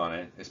dwelled on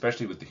it,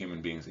 especially with the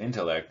human being's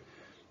intellect,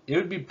 it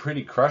would be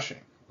pretty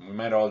crushing. We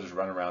might all just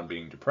run around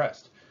being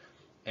depressed.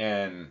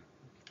 And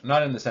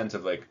not in the sense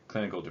of like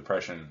clinical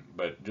depression,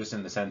 but just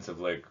in the sense of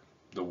like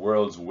the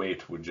world's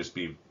weight would just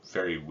be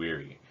very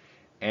weary.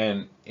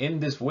 And in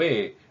this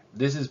way,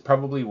 this is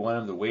probably one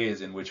of the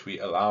ways in which we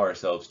allow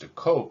ourselves to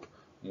cope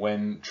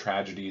when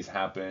tragedies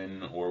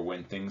happen or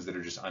when things that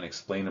are just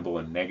unexplainable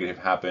and negative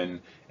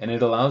happen, and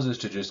it allows us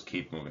to just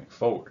keep moving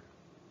forward.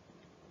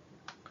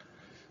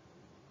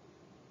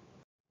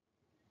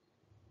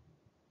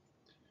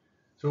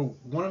 So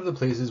one of the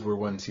places where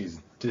one sees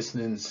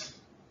dissonance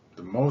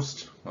the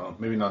most, well,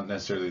 maybe not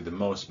necessarily the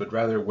most, but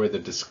rather where the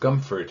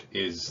discomfort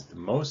is the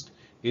most,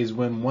 is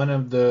when one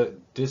of the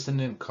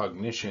dissonant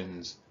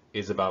cognitions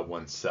is about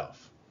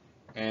oneself.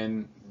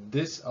 And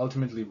this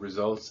ultimately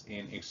results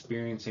in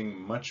experiencing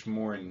much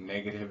more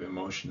negative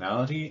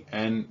emotionality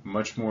and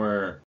much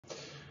more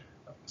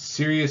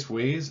serious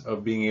ways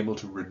of being able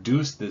to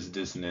reduce this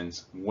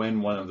dissonance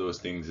when one of those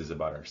things is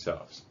about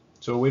ourselves.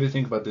 So a way to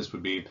think about this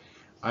would be,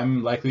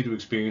 I'm likely to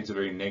experience a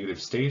very negative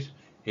state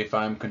if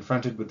I'm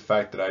confronted with the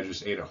fact that I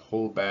just ate a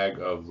whole bag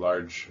of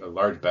a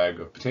large bag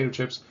of potato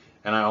chips,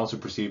 and I also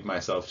perceive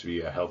myself to be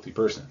a healthy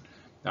person.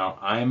 Now,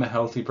 I am a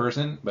healthy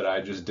person, but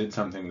I just did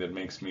something that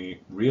makes me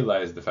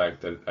realize the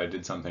fact that I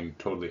did something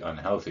totally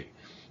unhealthy.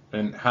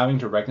 And having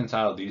to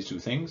reconcile these two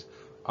things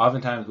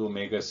oftentimes will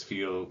make us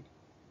feel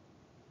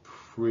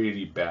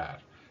pretty bad.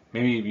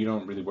 Maybe you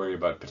don't really worry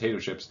about potato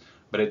chips,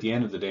 but at the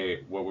end of the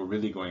day, what we're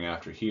really going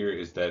after here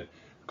is that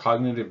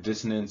cognitive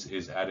dissonance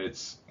is at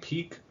its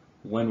peak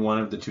when one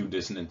of the two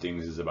dissonant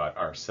things is about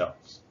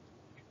ourselves.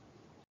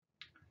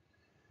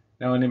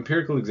 Now, an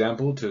empirical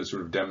example to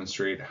sort of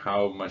demonstrate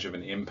how much of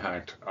an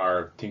impact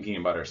our thinking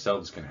about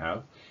ourselves can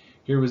have.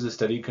 Here was a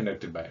study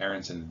conducted by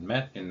Aronson and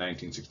Met in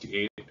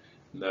 1968.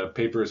 The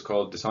paper is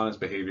called Dissonance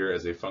Behavior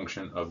as a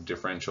Function of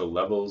Differential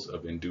Levels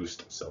of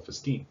Induced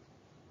Self-Esteem.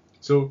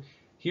 So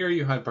here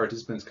you had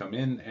participants come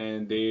in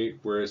and they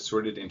were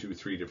sorted into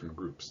 3 different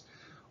groups.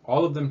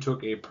 All of them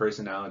took a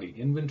personality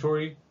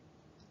inventory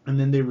and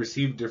then they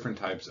received different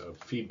types of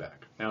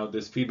feedback. Now,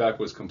 this feedback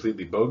was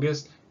completely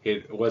bogus.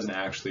 It wasn't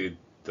actually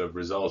the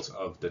results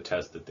of the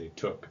test that they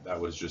took.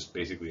 That was just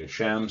basically a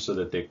sham so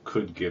that they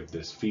could give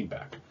this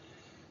feedback.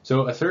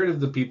 So a third of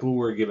the people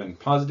were given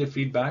positive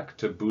feedback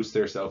to boost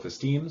their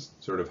self-esteem,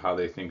 sort of how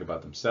they think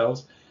about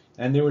themselves.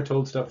 And they were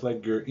told stuff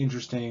like, you're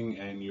interesting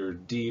and you're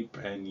deep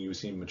and you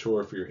seem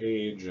mature for your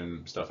age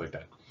and stuff like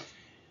that.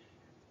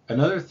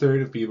 Another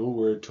third of people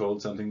were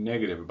told something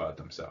negative about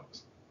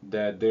themselves,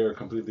 that they're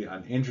completely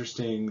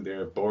uninteresting,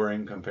 they're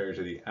boring compared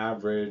to the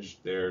average,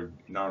 they're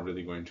not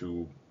really going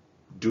to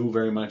do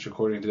very much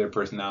according to their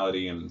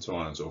personality, and so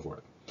on and so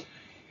forth.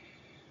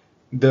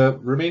 The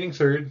remaining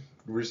third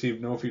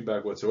received no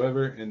feedback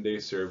whatsoever, and they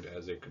served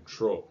as a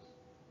control.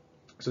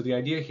 So the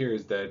idea here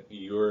is that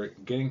you're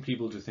getting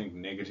people to think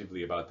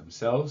negatively about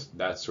themselves.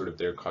 That's sort of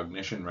their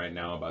cognition right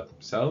now about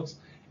themselves.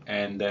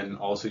 And then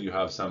also you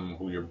have some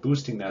who you're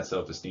boosting that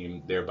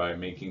self-esteem, thereby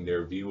making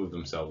their view of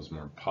themselves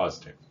more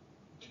positive.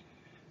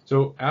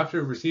 So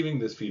after receiving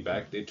this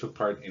feedback, they took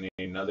part in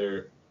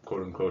another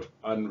quote-unquote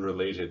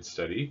unrelated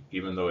study,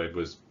 even though it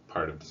was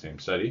part of the same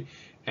study.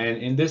 And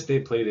in this, they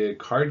played a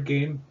card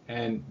game,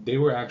 and they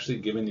were actually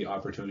given the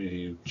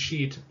opportunity to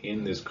cheat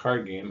in this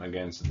card game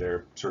against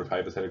their sort of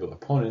hypothetical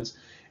opponents,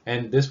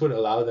 and this would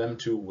allow them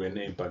to win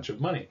a bunch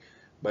of money.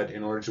 But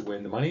in order to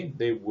win the money,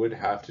 they would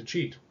have to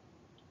cheat.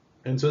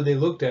 And so they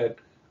looked at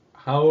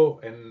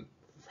how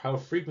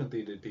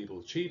frequently did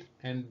people cheat,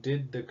 and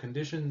did the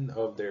condition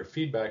of their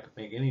feedback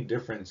make any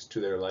difference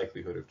to their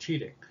likelihood of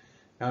cheating.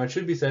 Now, it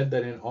should be said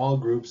that in all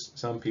groups,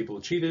 some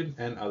people cheated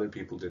and other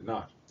people did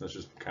not. That's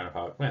just kind of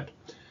how it went.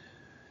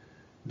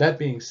 That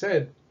being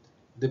said,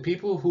 the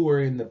people who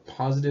were in the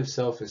positive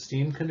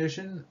self-esteem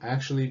condition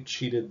actually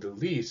cheated the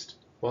least,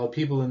 while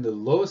people in the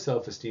low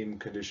self-esteem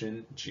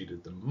condition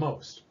cheated the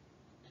most.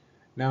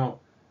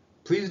 Now,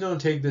 please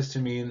don't take this to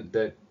mean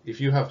that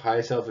if you have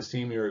high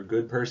self-esteem, you're a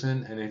good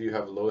person, and if you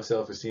have low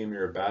self-esteem,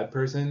 you're a bad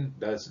person.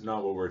 That's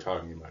not what we're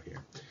talking about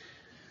here.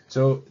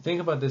 So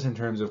think about this in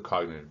terms of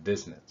cognitive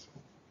dissonance.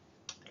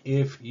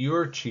 If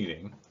you're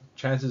cheating,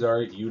 chances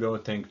are you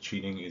don't think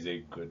cheating is a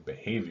good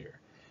behavior.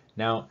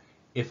 Now,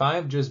 if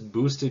I've just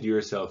boosted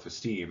your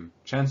self-esteem,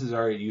 chances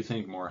are you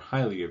think more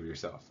highly of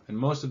yourself, and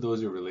most of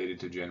those are related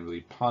to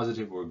generally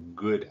positive or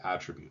good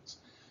attributes.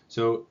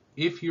 So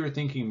if you're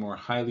thinking more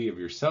highly of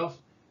yourself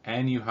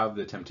and you have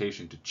the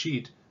temptation to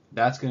cheat,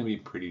 that's going to be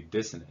pretty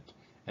dissonant.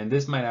 And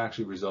this might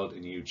actually result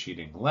in you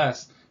cheating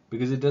less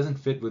because it doesn't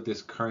fit with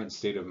this current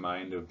state of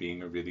mind of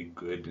being a really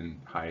good and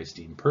high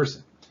esteemed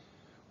person.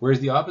 Whereas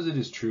the opposite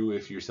is true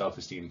if your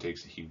self-esteem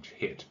takes a huge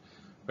hit,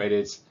 right?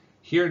 It's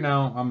here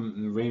now,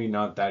 I'm maybe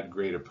not that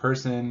great a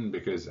person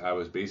because I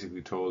was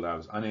basically told I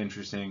was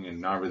uninteresting and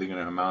not really going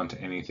to amount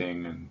to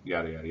anything and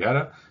yada, yada,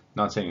 yada.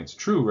 Not saying it's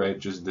true, right?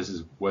 Just this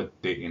is what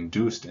they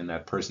induced in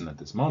that person at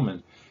this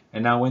moment.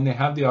 And now when they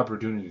have the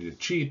opportunity to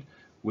cheat,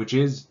 which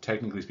is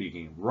technically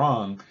speaking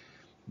wrong,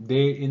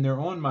 they in their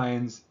own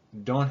minds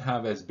don't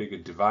have as big a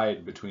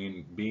divide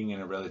between being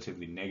in a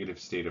relatively negative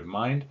state of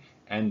mind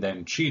and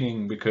then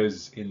cheating,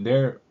 because in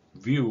their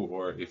view,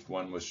 or if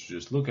one was to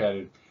just look at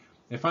it,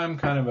 if I'm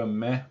kind of a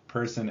meh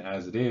person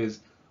as it is,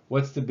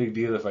 what's the big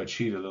deal if I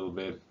cheat a little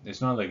bit?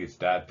 It's not like it's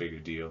that big a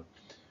deal,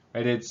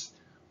 right?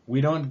 We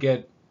don't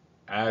get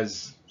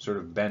as sort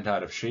of bent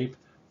out of shape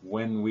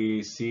when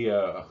we see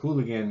a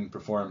hooligan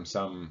perform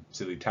some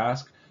silly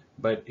task,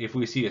 but if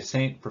we see a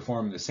saint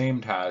perform the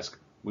same task,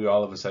 we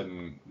all of a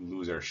sudden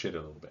lose our shit a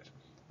little bit,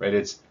 right?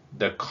 It's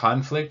the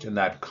conflict and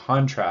that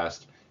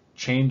contrast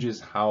changes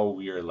how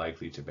we are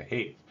likely to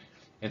behave.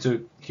 And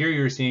so here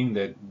you're seeing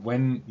that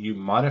when you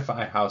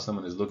modify how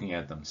someone is looking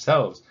at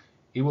themselves,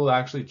 it will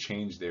actually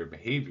change their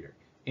behavior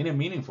in a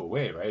meaningful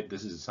way, right?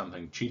 This is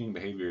something, cheating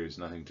behavior is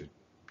nothing to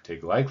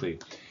take lightly.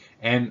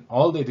 And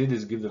all they did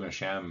is give them a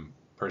sham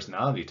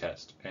personality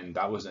test, and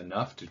that was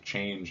enough to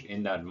change,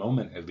 in that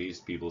moment at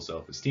least, people's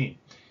self-esteem.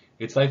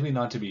 It's likely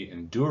not to be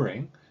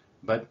enduring,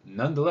 but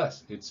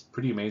nonetheless, it's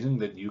pretty amazing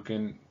that you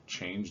can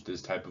change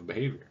this type of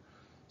behavior.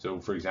 So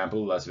for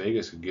example, Las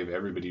Vegas could give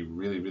everybody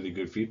really, really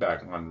good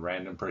feedback on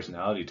random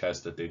personality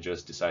tests that they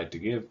just decide to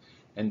give,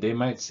 and they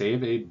might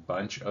save a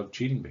bunch of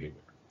cheating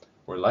behavior.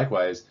 Or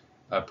likewise,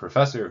 a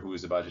professor who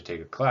is about to take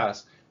a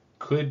class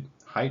could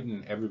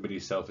heighten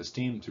everybody's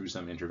self-esteem through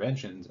some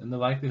interventions, and the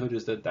likelihood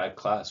is that that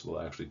class will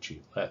actually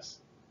cheat less.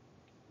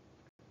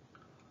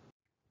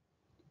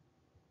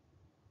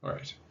 All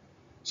right,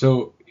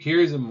 so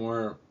here's a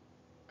more,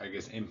 I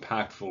guess,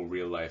 impactful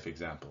real-life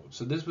example.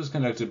 So this was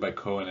conducted by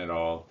Cohen et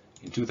al.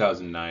 In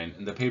 2009,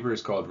 and the paper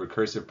is called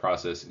Recursive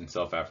Process in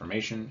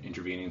Self-Affirmation,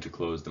 Intervening to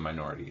Close the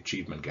Minority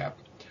Achievement Gap.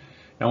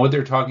 Now, what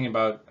they're talking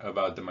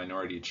about the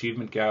minority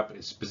achievement gap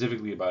is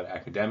specifically about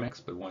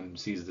academics, but one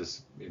sees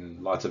this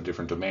in lots of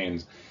different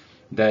domains,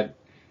 that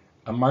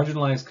a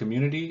marginalized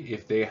community,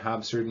 if they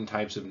have certain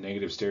types of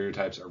negative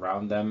stereotypes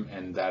around them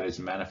and that is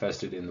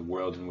manifested in the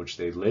world in which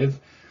they live,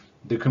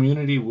 the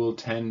community will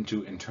tend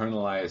to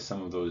internalize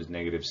some of those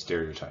negative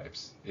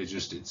stereotypes.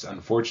 It's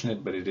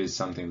unfortunate, but it is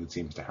something that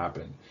seems to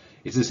happen.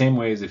 It's the same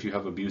way as if you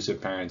have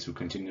abusive parents who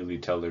continually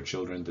tell their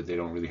children that they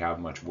don't really have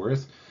much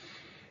worth.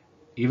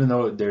 Even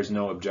though there's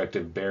no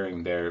objective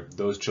bearing there,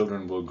 those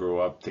children will grow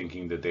up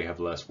thinking that they have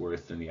less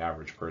worth than the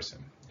average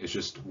person. It's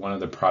just one of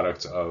the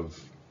products of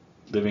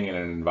living in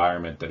an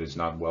environment that is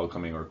not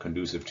welcoming or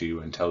conducive to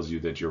you and tells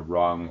you that you're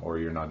wrong or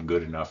you're not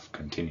good enough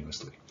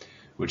continuously,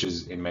 which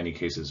is in many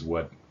cases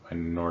what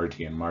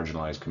minority and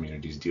marginalized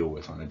communities deal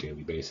with on a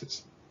daily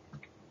basis.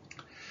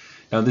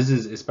 Now, this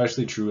is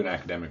especially true in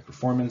academic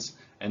performance,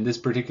 and this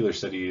particular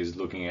study is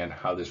looking at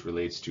how this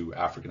relates to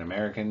African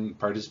American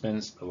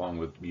participants along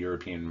with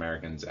European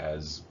Americans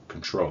as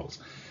controls.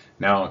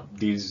 Now,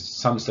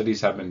 some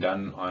studies have been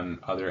done on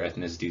other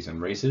ethnicities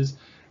and races,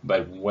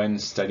 but when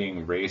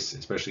studying race,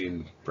 especially in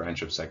the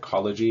branch of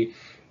psychology,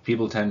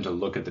 people tend to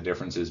look at the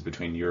differences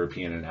between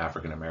European and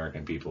African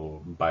American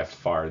people by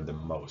far the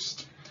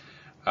most.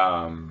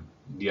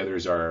 The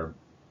others are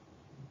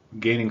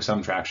gaining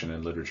some traction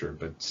in literature,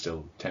 but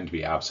still tend to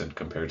be absent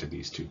compared to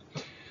these two.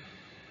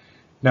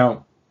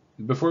 Now,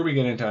 before we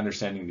get into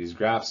understanding these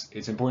graphs,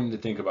 it's important to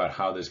think about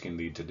how this can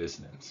lead to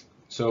dissonance.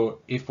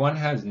 So if one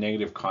has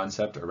negative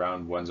concept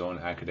around one's own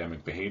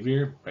academic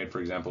behavior, right?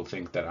 For example,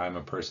 think that I'm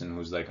a person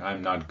who's like,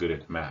 I'm not good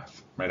at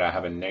math, right? I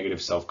have a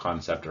negative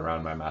self-concept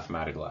around my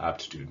mathematical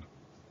aptitude.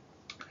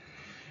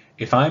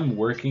 If I'm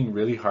working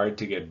really hard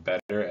to get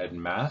better at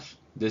math,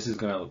 this is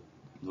going to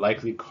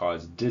likely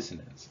cause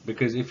dissonance,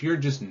 because if you're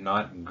just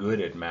not good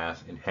at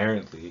math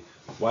inherently,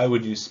 why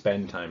would you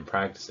spend time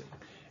practicing?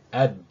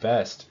 At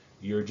best,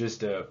 you're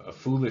just a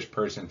foolish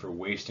person for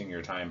wasting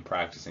your time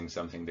practicing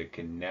something that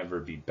can never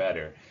be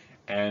better.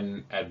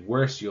 And at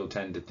worst, you'll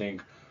tend to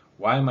think,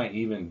 why am I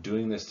even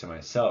doing this to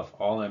myself?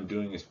 All I'm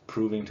doing is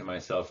proving to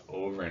myself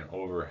over and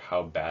over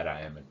how bad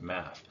I am at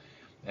math.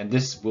 And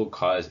this will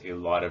cause a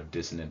lot of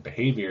dissonant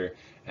behavior.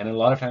 And a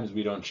lot of times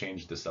we don't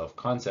change the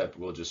self-concept,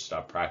 we'll just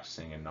stop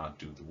practicing and not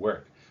do the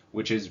work,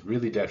 which is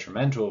really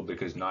detrimental,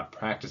 because not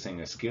practicing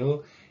a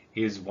skill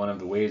is one of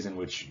the ways in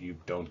which you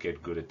don't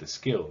get good at the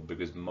skill,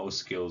 because most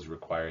skills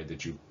require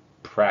that you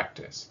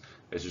practice.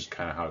 That's just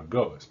kind of how it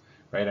goes,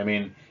 right? I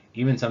mean,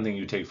 even something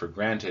you take for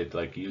granted,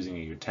 like using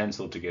a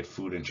utensil to get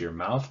food into your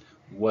mouth,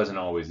 wasn't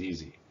always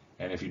easy.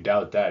 And if you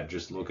doubt that,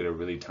 just look at a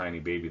really tiny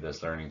baby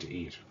that's learning to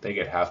eat. They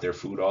get half their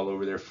food all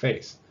over their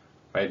face,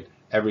 right?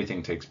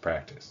 Everything takes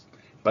practice.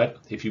 But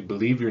if you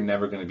believe you're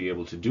never going to be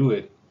able to do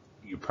it,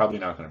 you're probably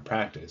not going to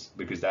practice,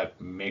 because that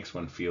makes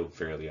one feel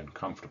fairly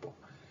uncomfortable.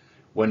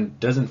 One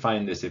doesn't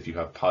find this if you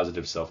have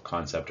positive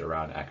self-concept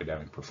around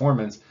academic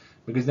performance,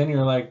 because then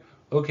you're like,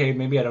 okay,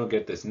 maybe I don't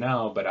get this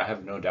now, but I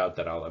have no doubt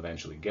that I'll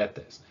eventually get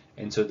this.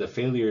 And so the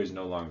failure is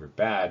no longer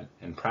bad,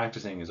 and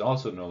practicing is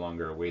also no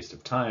longer a waste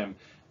of time,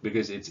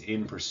 because it's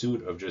in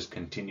pursuit of just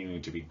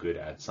continuing to be good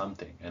at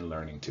something and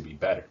learning to be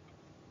better.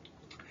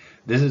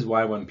 This is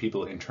why when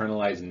people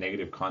internalize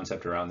negative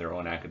concept around their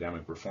own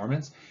academic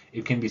performance,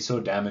 it can be so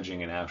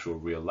damaging in actual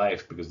real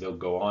life, because they'll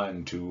go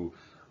on to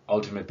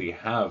ultimately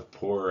have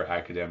poor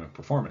academic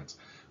performance,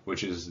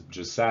 which is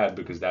just sad,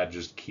 because that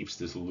just keeps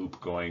this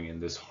loop going in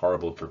this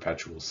horrible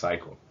perpetual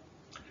cycle.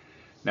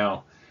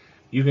 Now,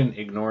 you can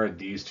ignore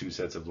these two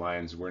sets of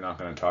lines. We're not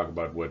going to talk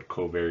about what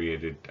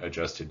covariated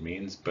adjusted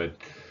means,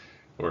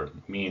 or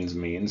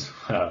means.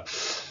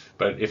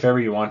 But if ever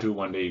you want to,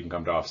 one day you can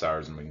come to office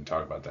hours and we can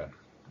talk about that.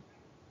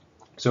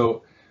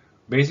 So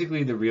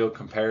basically, the real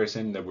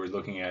comparison that we're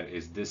looking at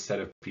is this set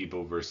of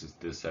people versus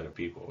this set of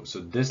people. So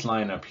this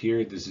line up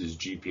here, this is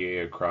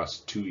GPA across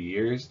 2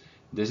 years.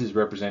 This is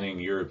representing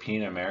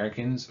European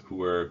Americans who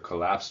were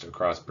collapsed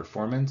across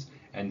performance,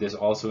 and this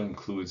also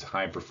includes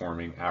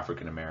high-performing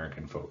African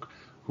American folk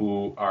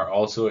who are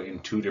also in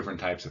two different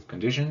types of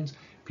conditions: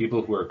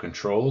 people who are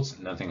controls,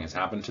 nothing has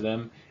happened to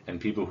them, and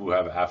people who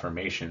have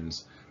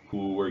affirmations,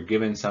 who were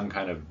given some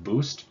kind of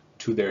boost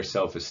to their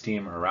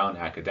self-esteem around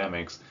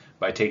academics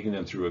by taking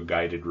them through a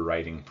guided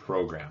writing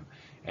program.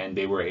 And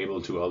they were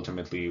able to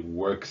ultimately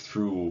work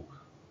through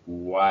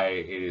why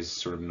it is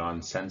sort of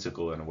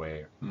nonsensical in a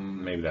way.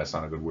 Maybe that's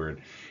not a good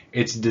word.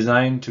 It's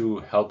designed to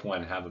help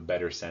one have a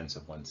better sense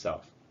of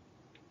oneself.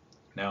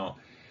 Now,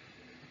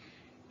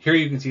 here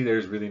you can see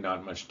there's really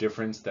not much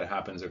difference that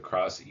happens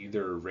across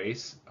either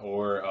race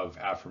or of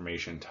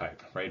affirmation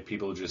type, right?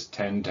 People just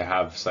tend to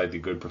have slightly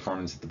good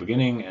performance at the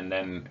beginning, and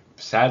then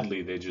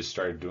sadly they just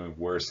start doing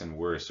worse and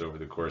worse over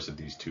the course of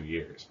these 2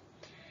 years.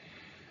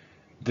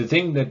 The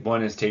thing that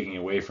one is taking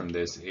away from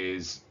this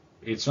is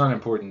it's not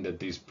important that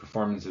these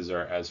performances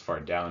are as far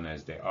down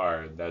as they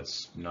are.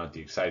 That's not the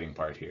exciting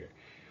part here.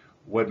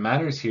 What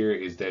matters here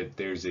is that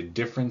there's a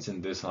difference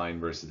in this line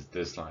versus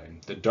this line.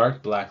 The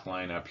dark black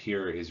line up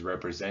here is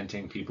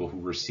representing people who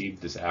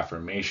received this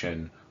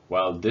affirmation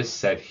while this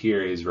set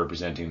here is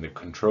representing the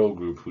control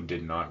group who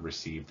did not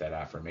receive that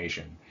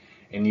affirmation.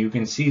 And you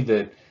can see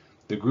that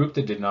the group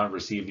that did not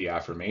receive the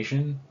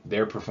affirmation,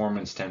 their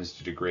performance tends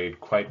to degrade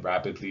quite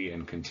rapidly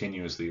and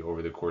continuously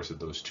over the course of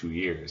those 2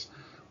 years.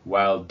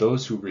 While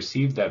those who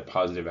received that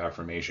positive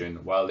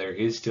affirmation, while there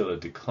is still a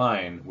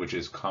decline, which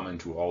is common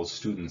to all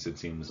students, it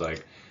seems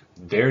like,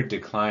 their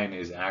decline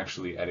is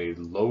actually at a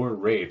lower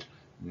rate,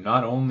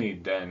 not only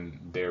than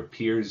their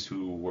peers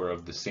who were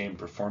of the same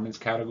performance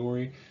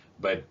category,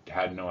 but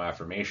had no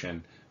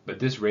affirmation, but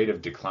this rate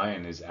of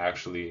decline is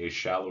actually a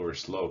shallower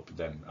slope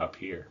than up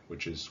here,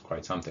 which is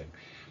quite something.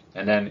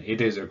 And then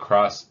it is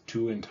across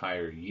 2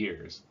 entire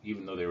years,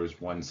 even though there was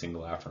one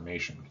single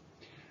affirmation.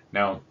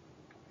 Now,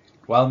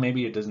 while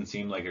maybe it doesn't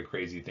seem like a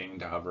crazy thing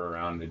to hover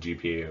around a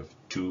GPA of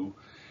 2,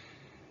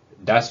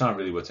 that's not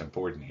really what's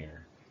important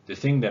here. The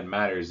thing that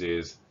matters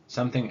is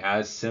something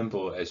as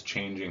simple as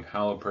changing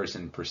how a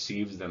person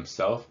perceives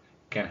themselves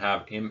can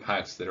have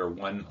impacts that are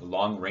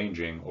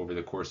long-ranging over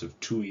the course of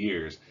 2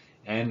 years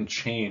and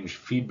change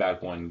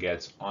feedback one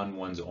gets on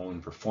one's own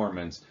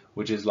performance,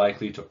 which is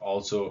likely to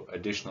also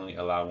additionally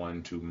allow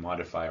one to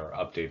modify or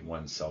update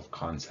one's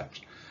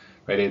self-concept.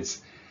 Right?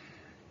 It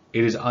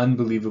is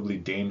unbelievably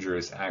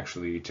dangerous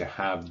actually to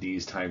have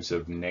these types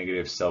of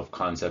negative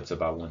self-concepts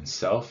about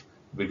oneself,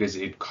 because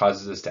it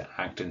causes us to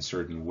act in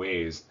certain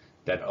ways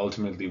that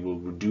ultimately will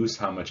reduce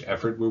how much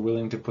effort we're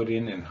willing to put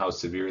in and how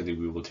severely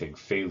we will take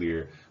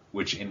failure,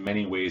 which in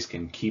many ways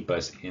can keep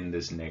us in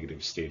this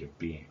negative state of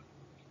being.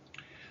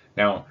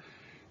 Now,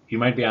 you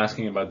might be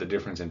asking about the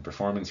difference in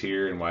performance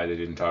here and why they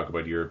didn't talk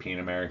about European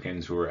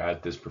Americans who are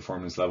at this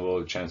performance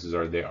level. Chances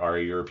are they are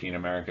European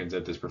Americans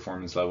at this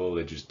performance level.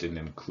 They just didn't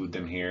include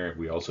them here.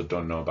 We also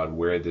don't know about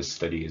where this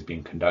study is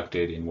being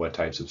conducted, in what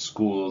types of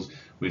schools.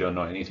 We don't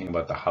know anything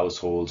about the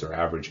households or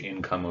average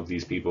income of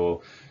these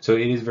people. So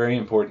it is very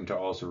important to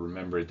also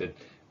remember that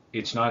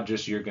it's not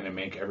just you're going to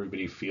make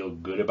everybody feel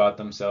good about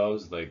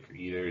themselves, like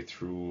either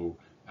through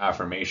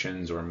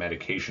affirmations or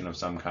medication of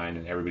some kind,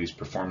 and everybody's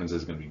performance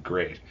is going to be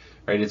great,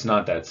 right? It's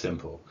not that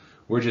simple.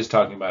 We're just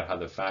talking about how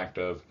the fact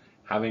of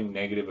having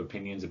negative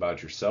opinions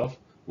about yourself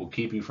will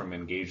keep you from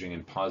engaging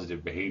in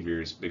positive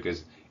behaviors,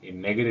 because a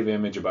negative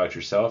image about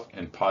yourself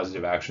and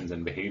positive actions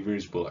and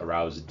behaviors will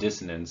arouse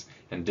dissonance,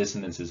 and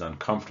dissonance is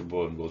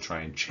uncomfortable and we'll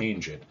try and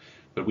change it.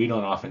 But we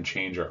don't often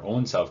change our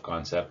own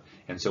self-concept,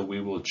 and so we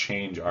will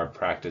change our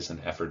practice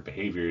and effort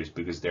behaviors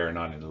because they're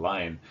not in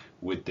line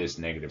with this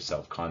negative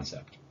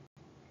self-concept.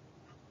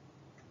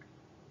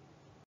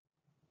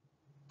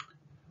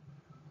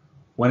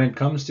 When it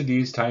comes to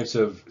these types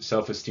of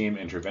self-esteem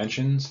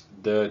interventions,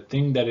 the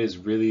thing that is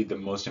really the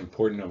most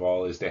important of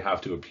all is they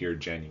have to appear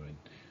genuine,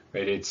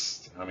 right?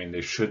 I mean,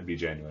 they should be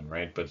genuine,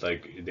 right? But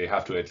like, they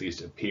have to at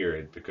least appear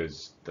it,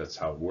 because that's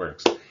how it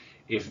works.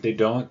 If they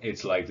don't,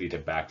 it's likely to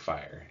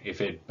backfire.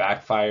 If it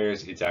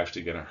backfires, it's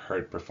actually going to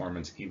hurt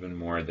performance even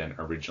more than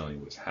originally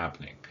was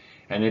happening.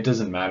 And it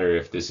doesn't matter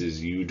if this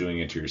is you doing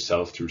it to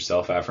yourself through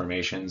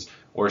self-affirmations,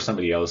 or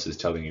somebody else is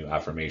telling you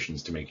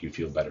affirmations to make you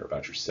feel better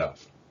about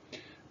yourself.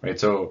 Right,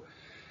 so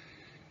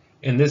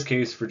in this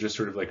case, for just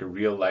sort of like a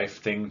real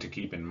life thing to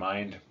keep in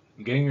mind,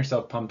 getting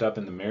yourself pumped up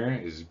in the mirror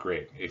is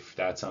great if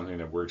that's something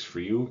that works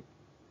for you.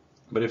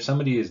 But if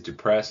somebody is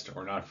depressed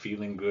or not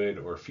feeling good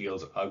or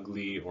feels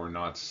ugly or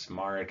not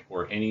smart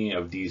or any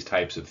of these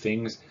types of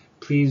things,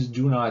 please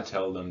do not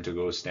tell them to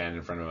go stand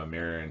in front of a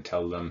mirror and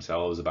tell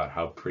themselves about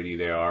how pretty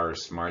they are or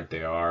smart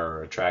they are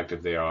or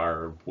attractive they are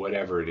or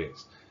whatever it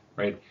is.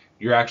 Right?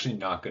 You're actually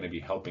not going to be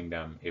helping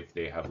them if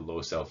they have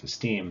low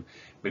self-esteem,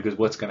 because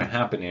what's going to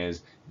happen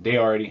is they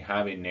already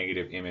have a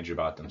negative image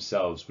about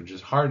themselves, which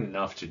is hard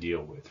enough to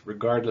deal with,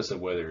 regardless of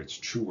whether it's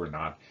true or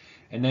not.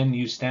 And then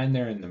you stand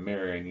there in the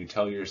mirror and you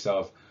tell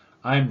yourself,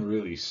 I'm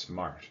really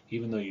smart,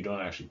 even though you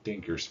don't actually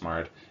think you're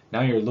smart.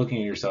 Now you're looking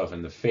at yourself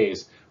in the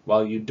face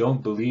while you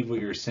don't believe what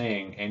you're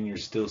saying, and you're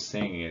still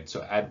saying it.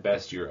 So at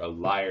best, you're a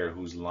liar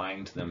who's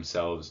lying to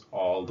themselves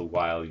all the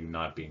while you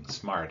not being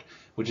smart,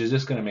 which is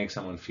just going to make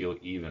someone feel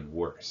even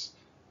worse,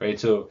 right?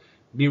 So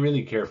be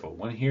really careful.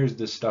 One hears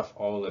this stuff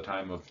all the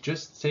time of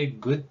just say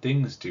good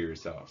things to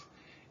yourself.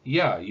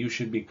 Yeah, you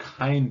should be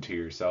kind to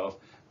yourself,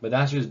 but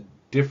that's just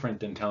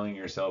different than telling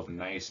yourself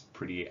nice,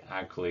 pretty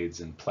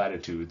accolades and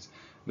platitudes,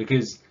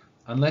 because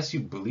unless you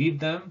believe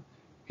them,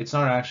 it's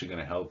not actually going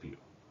to help you.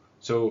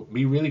 So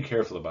be really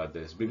careful about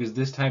this, because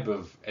this type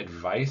of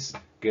advice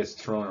gets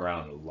thrown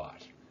around a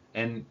lot.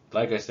 And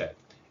like I said,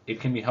 it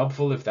can be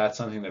helpful if that's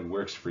something that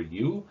works for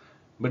you,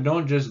 but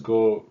don't just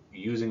go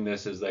using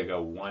this as like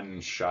a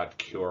one-shot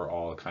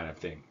cure-all kind of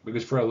thing,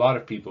 because for a lot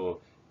of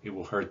people, it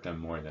will hurt them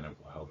more than it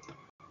will help them.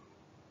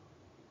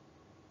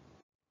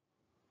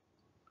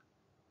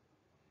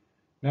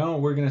 Now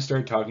we're going to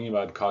start talking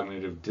about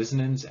cognitive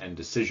dissonance and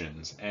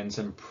decisions, and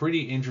some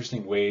pretty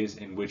interesting ways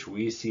in which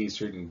we see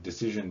certain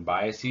decision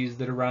biases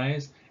that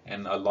arise,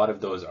 and a lot of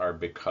those are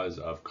because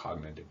of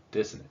cognitive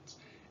dissonance.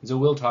 And so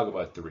we'll talk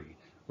about 3.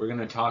 We're going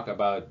to talk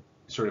about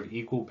sort of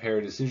equal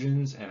pair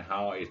decisions and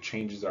how it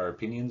changes our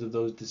opinions of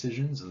those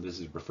decisions, and this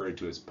is referred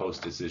to as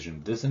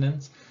post-decision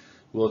dissonance.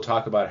 We'll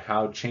talk about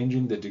how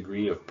changing the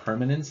degree of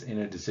permanence in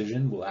a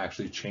decision will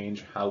actually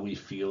change how we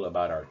feel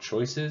about our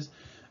choices.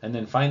 And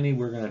then finally,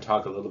 we're going to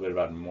talk a little bit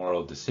about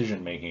moral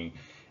decision making.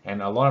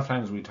 And a lot of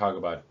times we talk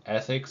about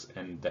ethics,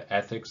 and the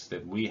ethics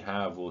that we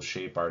have will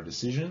shape our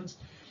decisions.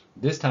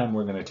 This time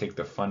we're going to take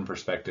the fun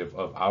perspective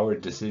of our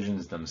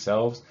decisions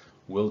themselves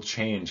will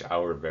change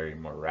our very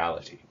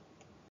morality.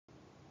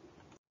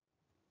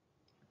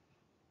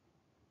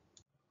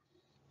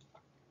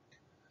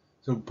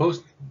 So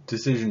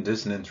post-decision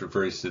dissonance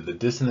refers to the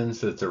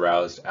dissonance that's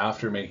aroused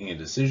after making a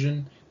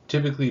decision,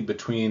 typically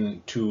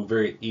between two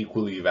very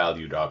equally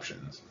valued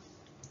options.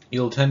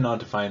 You'll tend not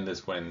to find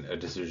this when a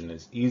decision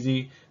is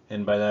easy,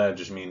 and by that I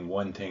just mean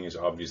one thing is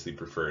obviously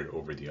preferred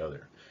over the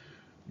other.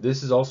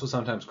 This is also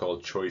sometimes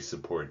called choice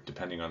support,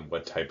 depending on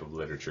what type of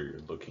literature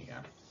you're looking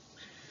at.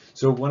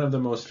 So one of the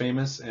most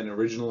famous and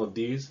original of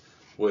these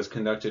was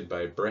conducted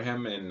by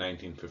Breham in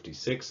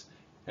 1956,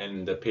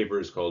 and the paper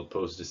is called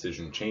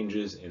Post-Decision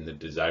Changes in the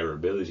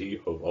Desirability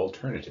of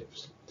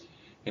Alternatives.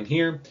 And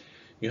here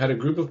you had a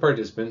group of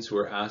participants who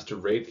were asked to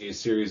rate a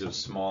series of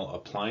small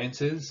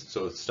appliances,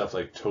 so stuff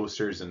like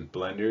toasters and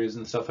blenders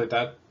and stuff like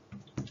that,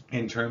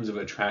 in terms of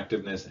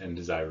attractiveness and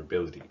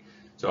desirability.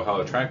 So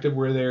how attractive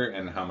were they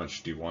and how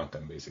much do you want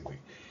them, basically.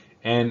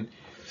 And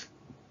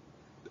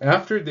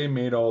after they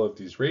made all of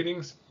these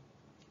ratings,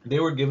 they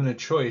were given a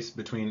choice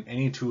between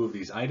any two of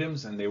these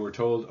items, and they were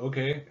told,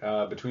 okay,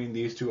 between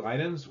these two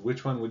items,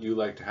 which one would you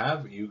like to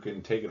have? You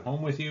can take it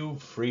home with you,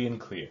 free and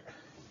clear.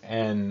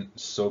 And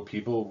so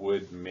people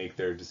would make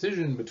their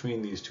decision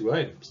between these two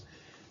items.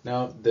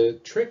 Now, the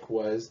trick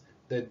was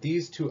that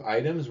these two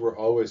items were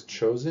always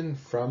chosen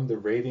from the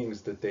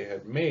ratings that they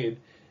had made,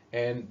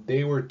 and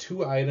they were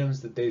two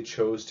items that they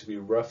chose to be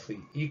roughly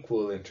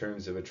equal in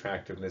terms of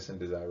attractiveness and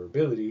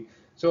desirability.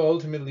 So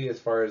ultimately, as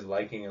far as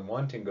liking and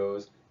wanting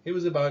goes, it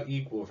was about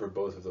equal for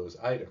both of those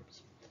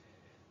items.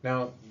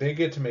 Now, they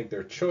get to make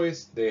their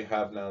choice. They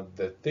have now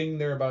the thing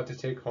they're about to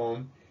take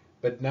home,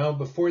 but now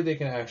before they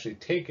can actually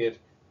take it,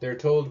 they're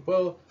told,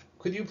 well,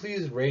 could you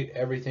please rate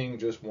everything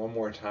just one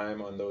more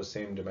time on those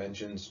same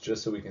dimensions,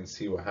 just so we can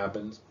see what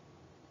happens?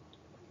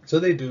 So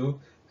they do,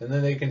 and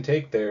then they can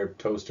take their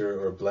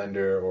toaster or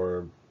blender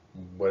or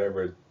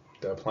whatever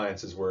the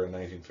appliances were in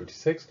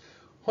 1956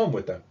 home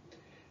with them.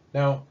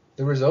 Now,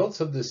 the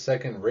results of this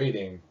second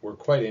rating were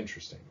quite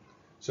interesting.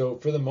 So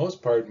for the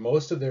most part,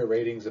 most of their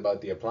ratings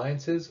about the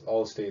appliances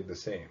all stayed the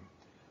same.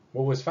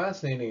 What was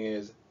fascinating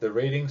is the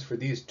ratings for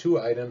these two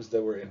items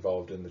that were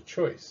involved in the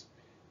choice.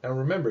 Now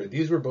remember,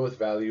 these were both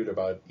valued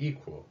about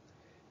equal.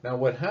 Now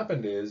what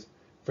happened is,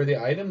 for the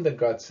item that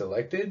got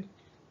selected,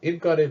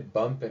 it got a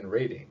bump in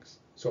ratings.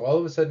 So all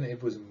of a sudden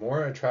it was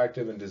more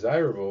attractive and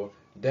desirable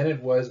than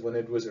it was when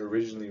it was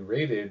originally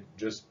rated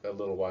just a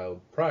little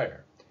while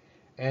prior.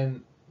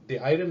 And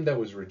the item that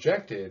was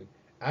rejected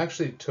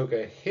actually took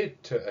a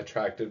hit to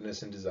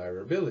attractiveness and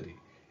desirability.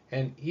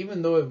 And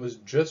even though it was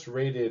just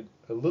rated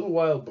a little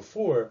while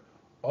before,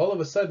 all of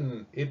a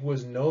sudden it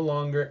was no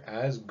longer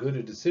as good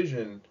a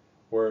decision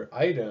or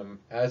item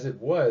as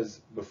it was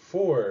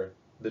before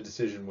the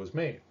decision was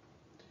made.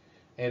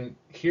 And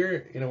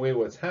here, in a way,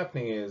 what's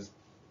happening is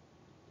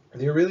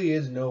there really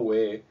is no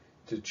way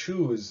to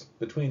choose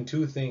between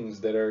two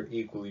things that are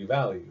equally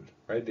valued,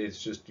 right?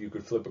 It's just you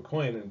could flip a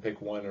coin and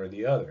pick one or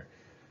the other.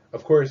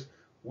 Of course,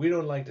 we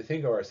don't like to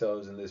think of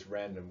ourselves in this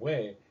random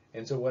way,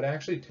 and so what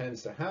actually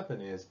tends to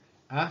happen is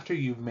after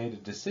you've made a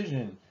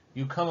decision,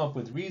 you come up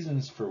with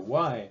reasons for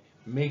why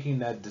making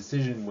that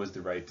decision was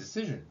the right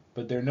decision,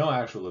 but there are no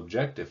actual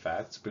objective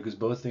facts because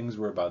both things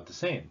were about the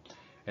same.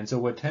 And so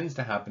what tends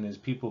to happen is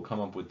people come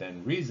up with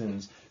then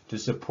reasons to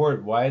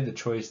support why the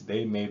choice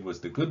they made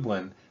was the good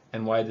one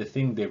and why the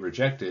thing they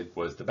rejected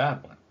was the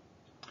bad one.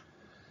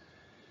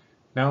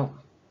 Now,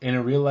 in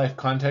a real life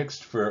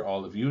context for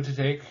all of you to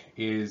take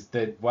is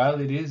that while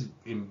it is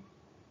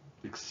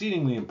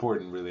exceedingly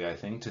important, really, I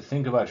think, to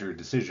think about your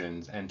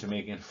decisions and to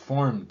make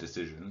informed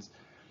decisions,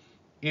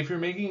 if you're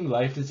making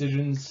life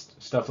decisions,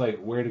 stuff like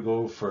where to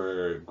go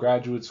for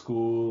graduate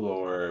school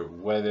or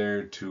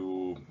whether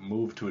to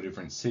move to a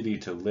different city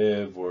to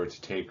live or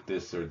to take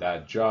this or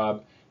that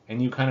job,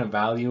 and you kind of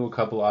value a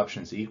couple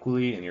options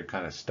equally and you're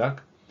kind of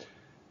stuck,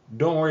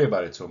 don't worry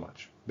about it so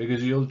much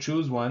because you'll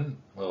choose one,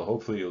 well,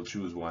 hopefully you'll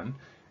choose one,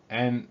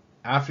 and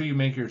after you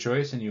make your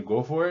choice and you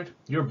go for it,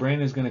 your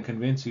brain is going to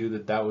convince you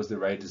that that was the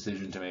right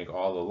decision to make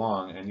all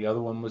along and the other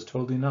one was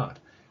totally not.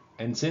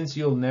 And since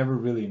you'll never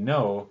really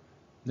know,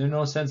 there's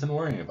no sense in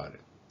worrying about it.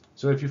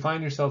 So if you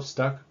find yourself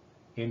stuck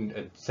in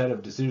a set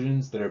of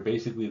decisions that are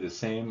basically the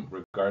same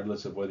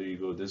regardless of whether you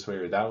go this way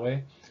or that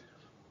way,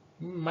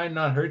 it might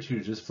not hurt you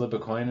to just flip a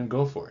coin and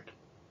go for it.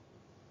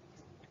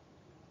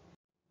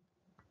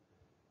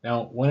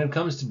 Now, when it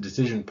comes to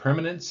decision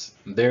permanence,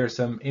 there are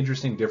some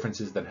interesting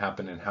differences that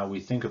happen in how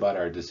we think about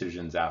our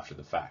decisions after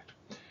the fact.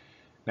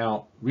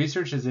 Now,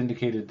 research has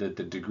indicated that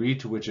the degree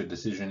to which a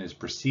decision is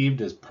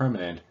perceived as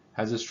permanent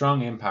has a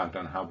strong impact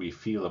on how we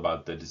feel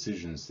about the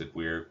decisions that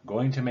we're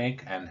going to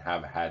make and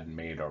have had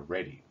made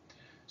already.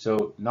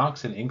 So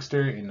Knox and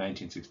Inkster in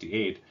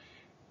 1968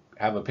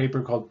 have a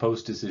paper called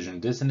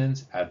Post-Decision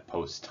Dissonance at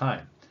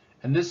Post-Time.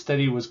 And this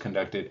study was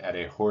conducted at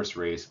a horse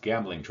race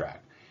gambling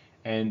track.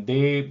 And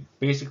they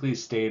basically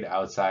stayed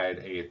outside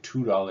a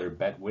 $2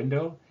 bet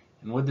window.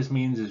 And what this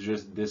means is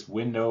just this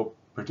window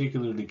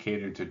particularly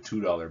catered to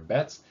 $2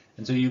 bets.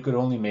 And so you could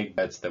only make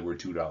bets that were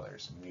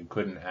 $2. You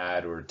couldn't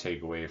add or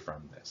take away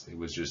from this. It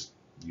was just,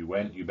 you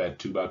went, you bet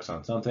 $2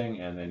 on something,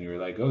 and then you were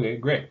like, okay,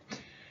 great.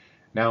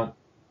 Now,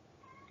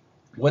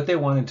 what they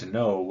wanted to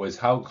know was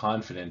how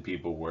confident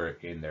people were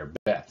in their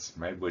bets,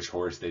 right? Which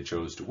horse they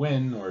chose to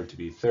win or to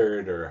be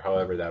third or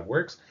however that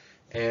works.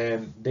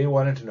 And they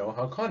wanted to know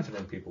how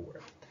confident people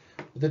were.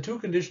 The two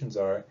conditions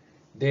are,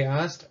 they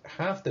asked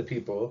half the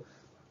people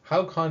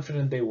how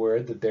confident they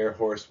were that their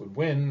horse would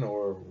win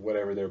or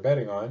whatever they're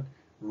betting on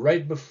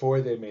right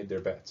before they made their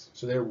bets.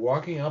 So they're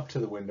walking up to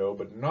the window,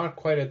 but not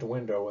quite at the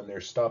window when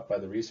they're stopped by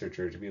the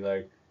researcher to be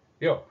like,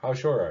 yo, how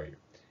sure are you?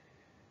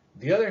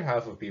 The other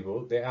half of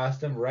people, they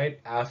asked them right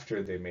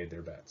after they made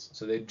their bets.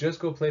 So they just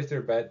go place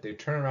their bet, they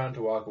turn around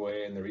to walk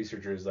away, and the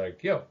researcher is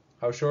like, yo,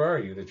 how sure are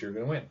you that you're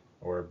going to win?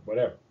 Or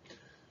whatever.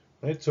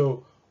 Right?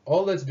 So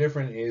all that's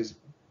different is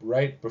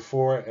right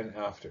before and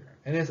after.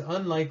 And it's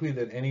unlikely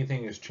that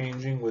anything is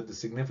changing with the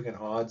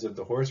significant odds of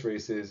the horse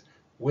races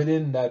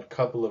within that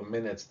couple of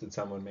minutes that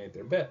someone made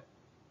their bet.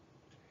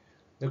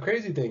 The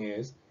crazy thing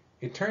is,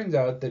 it turns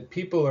out that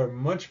people are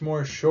much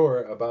more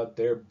sure about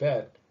their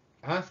bet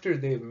after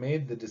they've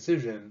made the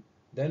decision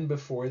than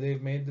before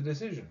they've made the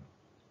decision,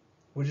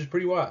 which is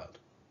pretty wild,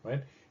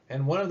 right?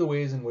 And one of the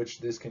ways in which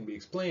this can be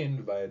explained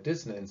via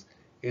dissonance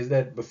is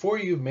that before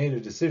you've made a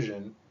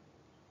decision,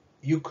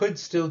 you could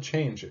still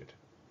change it,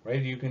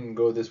 right? You can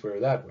go this way or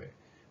that way.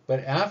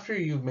 But after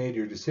you've made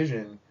your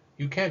decision,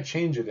 you can't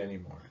change it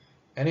anymore.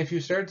 And if you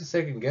start to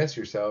second guess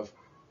yourself,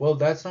 well,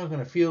 that's not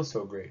going to feel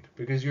so great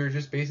because you're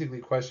just basically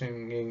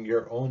questioning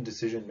your own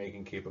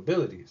decision-making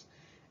capabilities.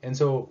 And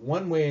so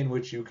one way in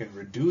which you can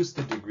reduce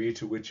the degree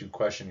to which you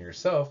question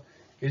yourself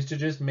is to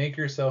just make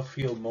yourself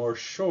feel more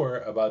sure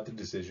about the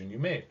decision you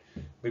made.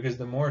 Because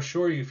the more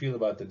sure you feel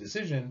about the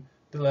decision,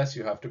 the less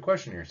you have to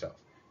question yourself.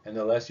 And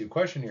the less you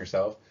question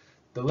yourself,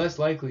 the less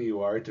likely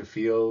you are to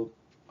feel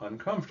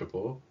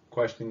uncomfortable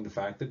questioning the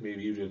fact that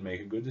maybe you didn't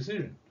make a good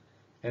decision.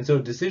 And so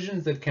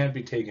decisions that can't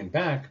be taken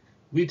back,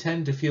 we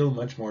tend to feel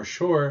much more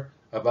sure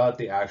about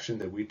the action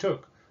that we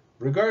took,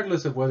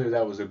 regardless of whether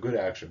that was a good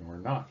action or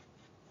not.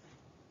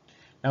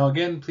 Now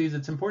again, please,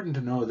 it's important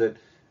to know that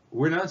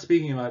we're not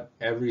speaking about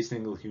every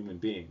single human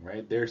being,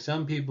 right? There are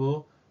some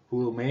people who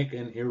will make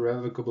an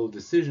irrevocable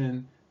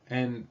decision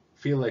and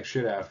feel like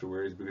shit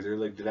afterwards because they're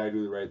like, did I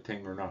do the right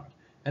thing or not?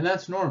 And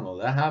that's normal.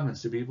 That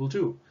happens to people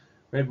too,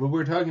 right? What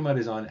we're talking about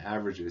is on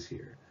averages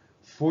here.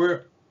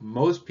 For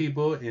most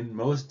people in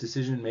most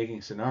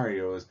decision-making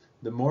scenarios,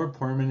 the more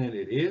permanent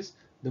it is,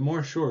 the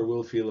more sure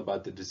we'll feel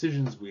about the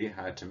decisions we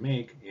had to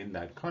make in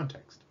that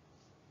context.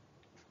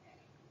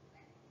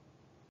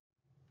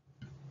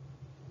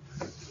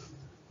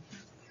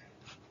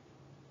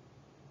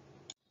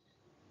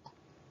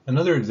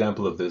 Another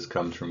example of this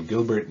comes from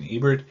Gilbert and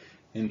Ebert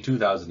in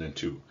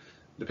 2002.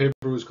 The paper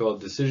was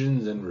called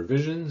Decisions and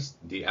Revisions,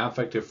 the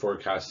Affective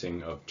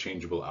Forecasting of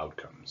Changeable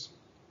Outcomes.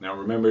 Now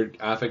remember,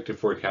 affective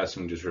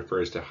forecasting just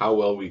refers to how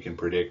well we can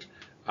predict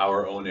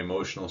our own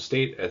emotional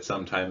state at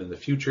some time in the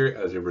future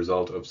as a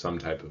result of some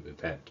type of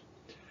event.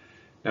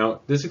 Now,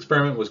 this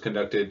experiment was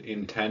conducted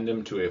in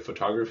tandem to a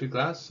photography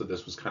class, so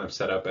this was kind of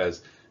set up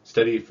as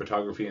study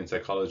photography and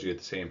psychology at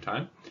the same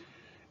time.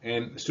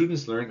 And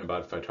students learned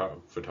about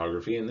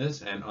photography in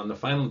this, and on the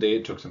final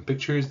day took some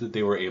pictures that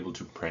they were able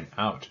to print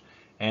out.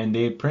 And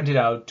they printed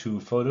out 2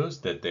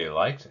 photos that they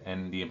liked,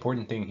 and the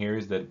important thing here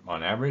is that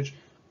on average,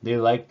 they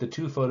liked the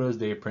 2 photos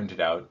they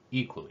printed out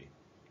equally.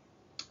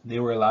 They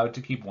were allowed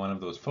to keep one of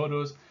those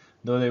photos,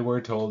 though they were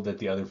told that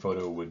the other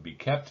photo would be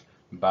kept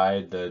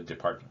by the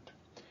department.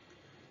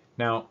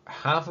 Now,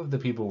 half of the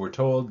people were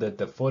told that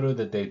the photo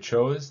that they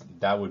chose,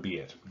 that would be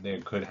it. They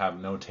could have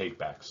no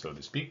take-back, so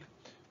to speak.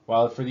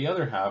 While for the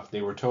other half,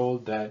 they were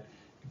told that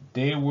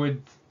they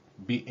would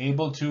be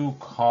able to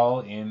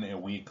call in a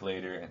week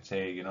later and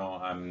say, you know,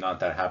 I'm not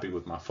that happy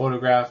with my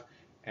photograph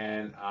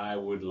and I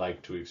would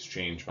like to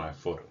exchange my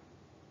photo.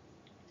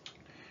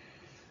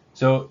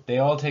 So they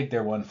all take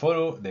their one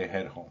photo, they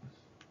head home.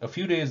 A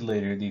few days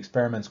later, the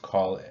experimenters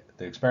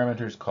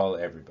call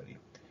everybody.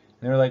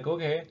 And they're like,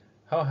 okay,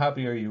 how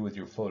happy are you with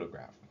your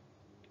photograph?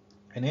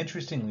 And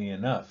interestingly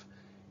enough,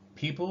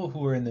 people who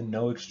were in the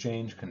no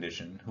exchange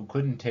condition, who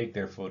couldn't take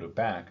their photo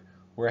back,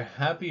 were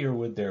happier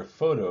with their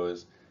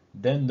photos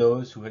than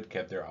those who had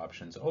kept their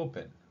options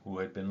open, who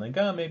had been like,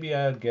 oh, maybe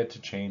I'd get to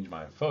change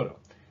my photo.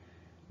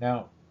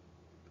 Now,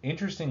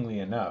 interestingly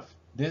enough,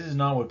 this is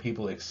not what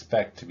people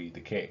expect to be the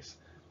case.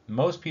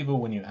 Most people,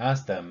 when you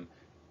ask them,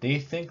 they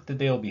think that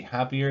they'll be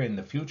happier in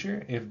the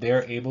future if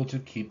they're able to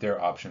keep their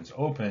options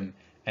open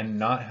and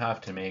not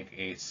have to make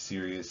a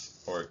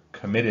serious or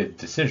committed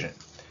decision.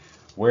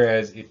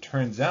 Whereas it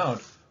turns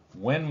out,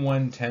 when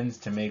one tends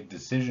to make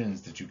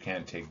decisions that you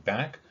can't take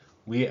back,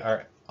 we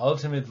are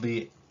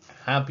ultimately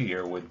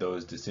happier with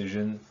those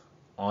decisions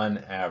on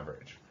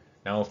average.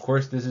 Now, of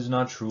course, this is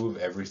not true of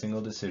every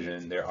single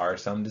decision. There are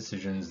some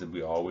decisions that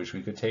we all wish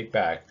we could take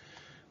back,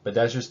 but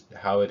that's just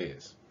how it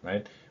is,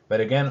 right?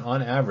 But again,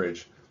 on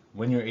average,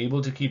 when you're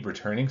able to keep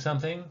returning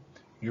something,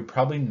 you're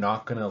probably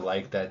not going to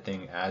like that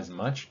thing as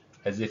much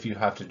as if you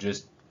have to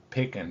just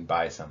pick and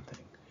buy something.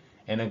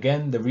 And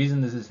again, the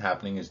reason this is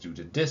happening is due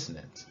to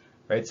dissonance,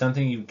 right?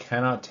 Something you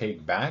cannot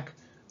take back,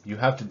 you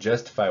have to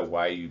justify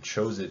why you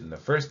chose it in the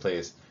first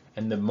place.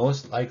 And the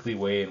most likely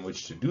way in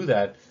which to do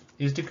that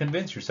is to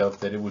convince yourself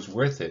that it was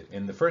worth it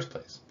in the first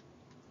place,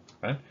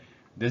 right?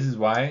 This is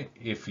why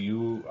if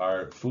you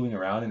are fooling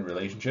around in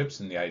relationships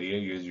and the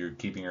idea is you're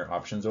keeping your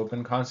options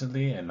open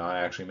constantly and not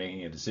actually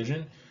making a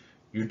decision,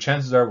 your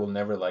chances are will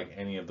never like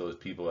any of those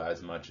people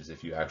as much as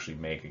if you actually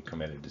make a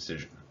committed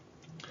decision.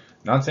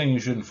 Not saying you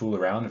shouldn't fool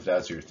around if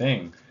that's your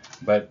thing,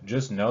 but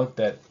just note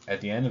that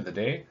at the end of the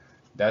day,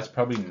 that's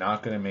probably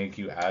not going to make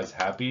you as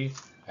happy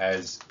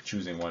as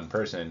choosing one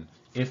person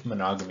if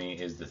monogamy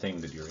is the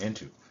thing that you're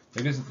into.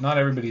 Because not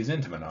everybody is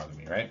into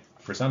monogamy, right?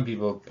 For some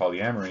people,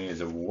 polyamory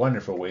is a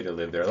wonderful way to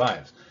live their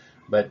lives,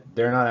 but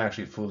they're not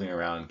actually fooling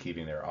around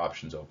keeping their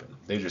options open.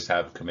 They just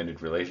have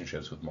committed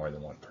relationships with more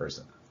than one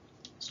person.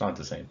 It's not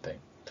the same thing.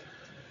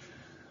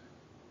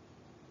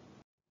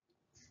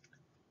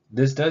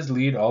 This does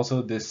lead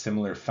also this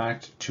similar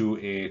fact to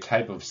a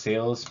type of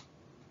sales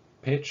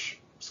pitch,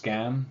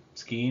 scam,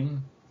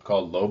 scheme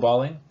called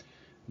lowballing.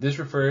 This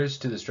refers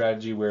to the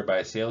strategy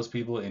whereby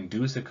salespeople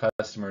induce a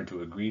customer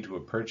to agree to a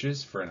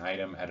purchase for an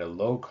item at a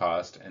low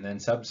cost and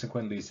then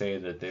subsequently say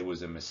that there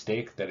was a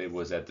mistake that it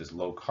was at this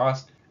low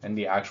cost and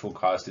the actual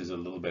cost is a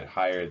little bit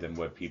higher than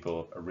what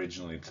people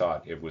originally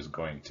thought it was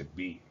going to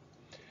be.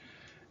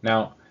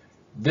 Now,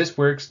 this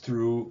works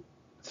through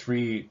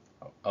three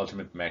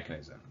ultimate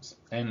mechanisms,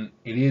 and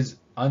it is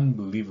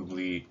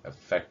unbelievably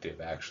effective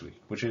actually,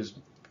 which is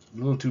a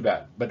little too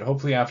bad. But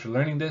hopefully after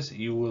learning this,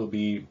 you will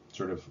be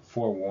sort of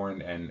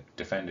forewarned and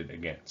defended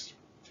against.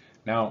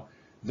 Now,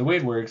 the way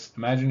it works,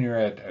 imagine you're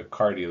at a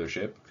car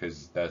dealership,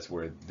 because that's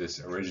where this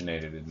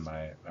originated in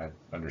my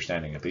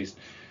understanding at least.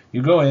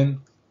 You go in,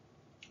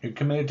 you're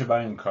committed to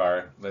buying a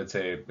car, let's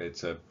say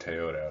it's a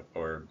Toyota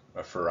or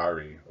a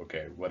Ferrari,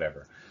 okay,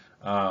 whatever.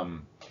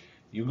 Um,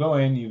 you go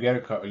in, you get a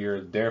car,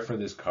 you're there for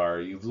this car,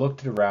 you've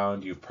looked it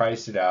around, you've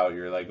priced it out,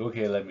 you're like,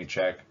 okay, let me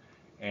check.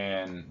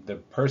 And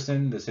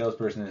the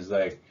salesperson is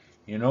like,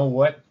 you know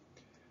what?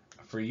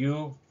 For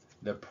you,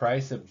 the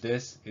price of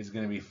this is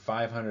going to be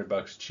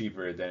 $500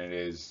 cheaper than it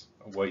is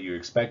what you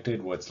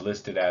expected, what's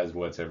listed as,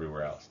 what's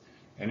everywhere else.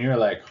 And you're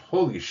like,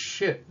 holy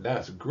shit,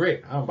 that's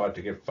great. I'm about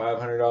to get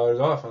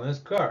 $500 off on this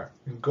car.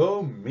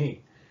 Go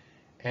me.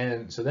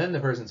 And so then the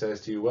person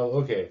says to you, well,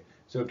 okay,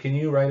 so can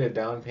you write a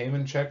down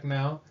payment check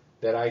now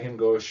that I can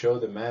go show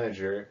the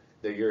manager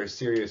that you're a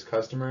serious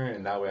customer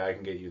and that way I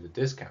can get you the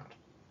discount?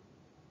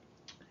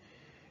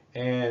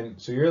 And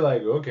so you're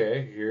like,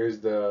 okay, here's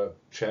the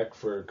check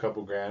for a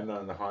couple grand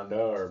on the Honda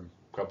or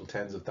a couple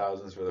tens of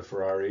thousands for the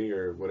Ferrari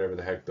or whatever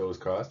the heck those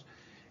cost.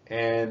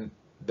 And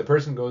the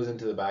person goes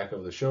into the back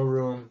of the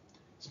showroom,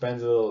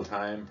 spends a little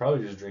time,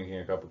 probably just drinking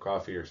a cup of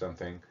coffee or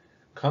something,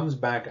 comes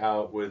back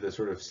out with a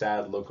sort of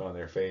sad look on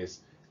their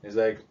face. Is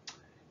like,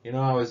 you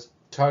know, I was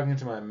talking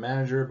to my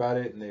manager about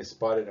it and they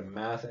spotted a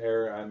math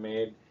error I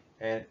made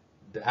and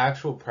the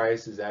actual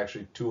price is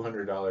actually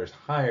 $200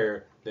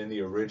 higher than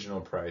the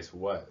original price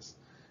was,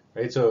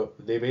 right? So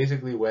they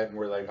basically went and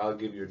were like, I'll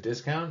give you a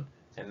discount,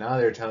 and now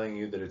they're telling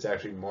you that it's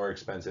actually more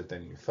expensive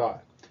than you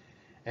thought.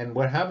 And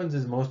what happens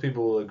is most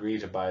people will agree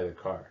to buy the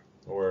car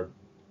or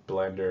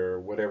blender or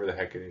whatever the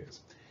heck it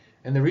is.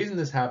 And the reason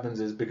this happens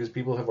is because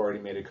people have already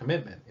made a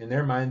commitment. In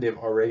their mind, they've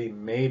already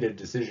made a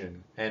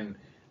decision. And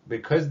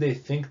because they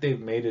think they've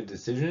made a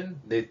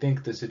decision, they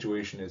think the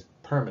situation is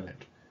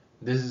permanent.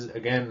 This is,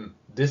 again,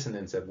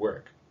 dissonance at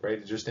work, right?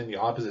 It's just in the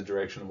opposite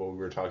direction of what we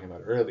were talking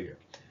about earlier,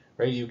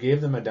 right? You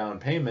gave them a down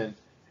payment,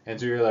 and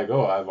so you're like,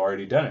 oh, I've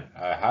already done it.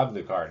 I have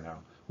the car now,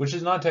 which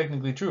is not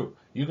technically true.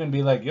 You can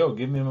be like, yo,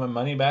 give me my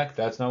money back.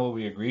 That's not what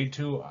we agreed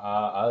to.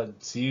 I'll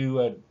see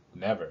you at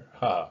never,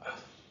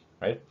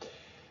 right?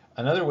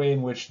 Another way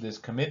in which this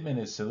commitment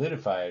is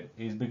solidified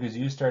is because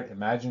you start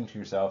imagining to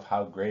yourself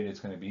how great it's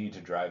going to be to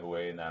drive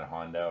away in that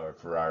Honda or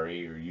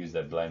Ferrari or use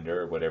that blender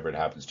or whatever it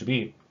happens to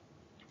be.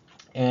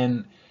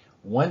 And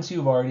once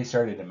you've already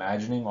started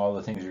imagining all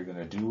the things you're going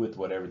to do with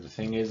whatever the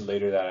thing is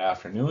later that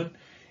afternoon,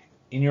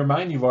 in your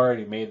mind you've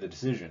already made the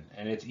decision.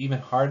 And it's even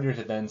harder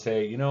to then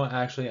say, you know,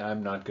 actually,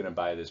 I'm not going to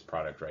buy this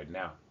product right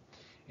now.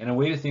 And a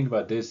way to think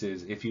about this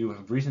is if you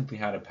have recently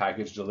had a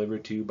package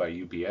delivered to you by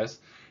UPS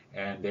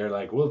and they're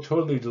like, we'll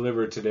totally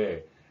deliver it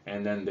today.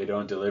 And then they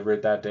don't deliver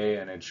it that day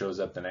and it shows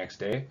up the next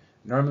day.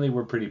 Normally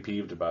we're pretty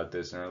peeved about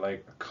this and are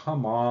like,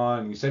 come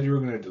on, you said you were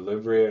going to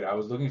deliver it. I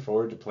was looking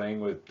forward to playing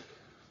with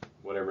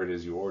whatever it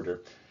is you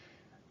order.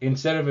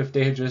 Instead of if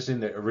they had just in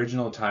the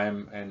original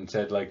time and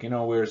said like, you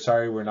know, we're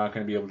sorry, we're not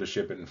going to be able to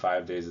ship it in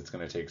 5 days, it's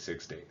going to take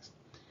 6 days.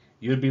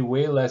 You'd be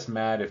way less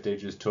mad if they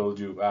just told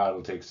you,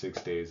 it'll take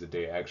 6 days, a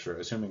day extra,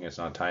 assuming it's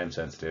not time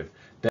sensitive,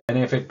 than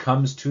if it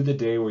comes to the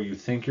day where you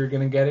think you're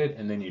going to get it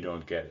and then you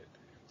don't get it.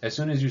 as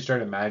soon as you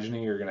start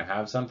imagining you're going to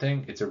have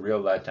something, it's a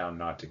real letdown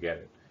not to get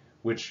it,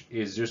 which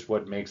is just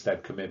what makes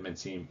that commitment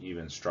seem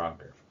even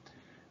stronger.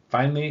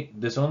 Finally,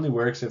 this only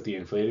works if the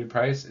inflated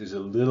price is a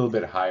little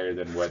bit higher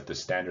than what the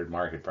standard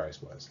market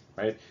price was,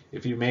 right?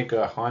 If you make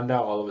a Honda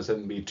all of a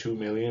sudden be $2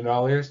 million,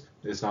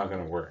 it's not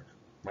going to work,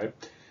 right?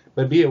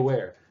 But be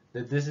aware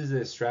that this is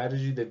a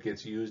strategy that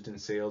gets used in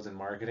sales and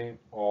marketing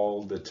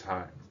all the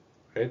time,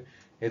 right?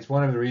 It's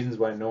one of the reasons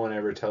why no one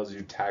ever tells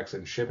you tax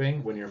and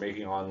shipping when you're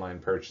making online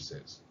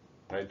purchases,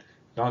 right?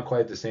 Not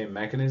quite the same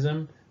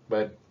mechanism,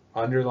 but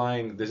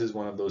underlying, this is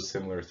one of those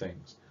similar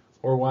things.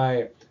 Or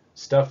why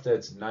stuff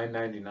that's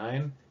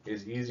 $9.99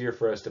 is easier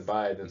for us to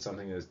buy than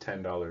something that's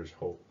 $10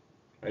 whole,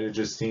 right? It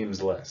just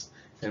seems less.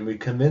 And we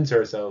convince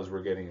ourselves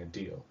we're getting a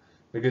deal.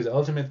 Because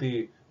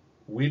ultimately,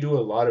 we do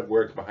a lot of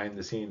work behind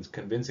the scenes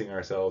convincing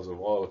ourselves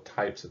of all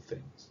types of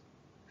things.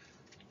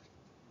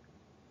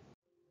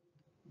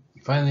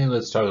 Finally,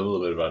 let's talk a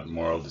little bit about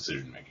moral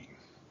decision making.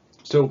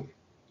 So,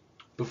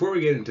 before we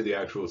get into the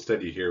actual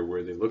study here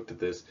where they looked at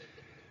this,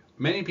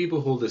 many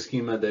people hold the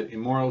schema that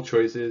immoral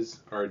choices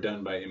are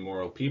done by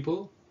immoral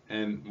people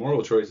and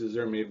moral choices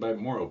are made by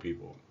moral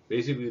people.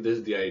 Basically, this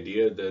is the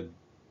idea that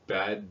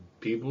bad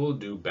people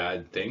do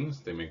bad things,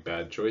 they make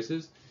bad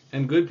choices,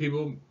 and good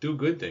people do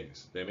good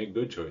things, they make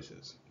good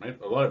choices, right?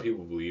 A lot of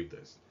people believe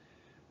this.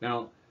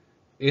 Now,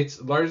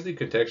 it's largely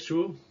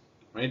contextual,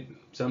 right?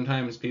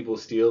 Sometimes people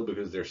steal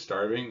because they're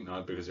starving,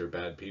 not because they're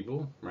bad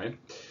people, right?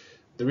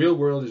 The real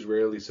world is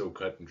rarely so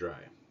cut and dry.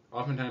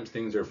 Oftentimes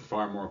things are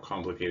far more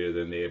complicated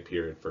than they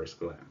appear at first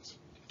glance.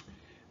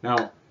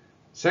 Now,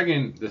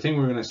 second, the thing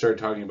we're going to start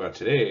talking about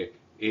today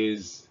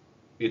is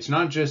it's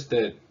not just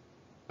that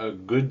a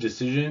good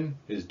decision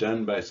is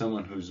done by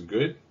someone who's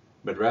good,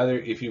 but rather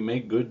if you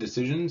make good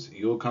decisions,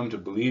 you'll come to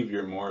believe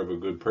you're more of a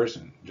good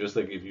person. Just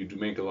like if you do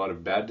make a lot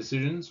of bad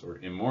decisions or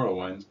immoral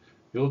ones,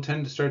 you'll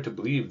tend to start to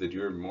believe that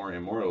you're more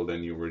immoral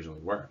than you originally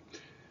were,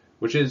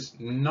 which is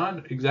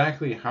not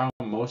exactly how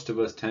most of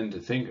us tend to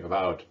think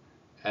about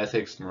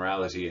ethics,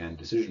 morality, and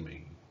decision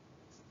making.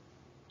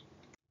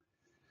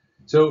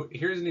 So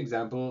here's an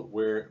example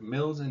where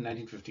Mills in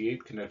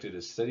 1958 conducted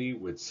a study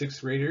with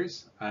sixth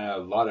graders, a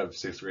lot of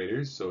sixth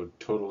graders, so a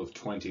total of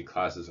 20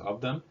 classes of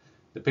them.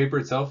 The paper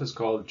itself is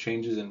called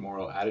Changes in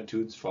Moral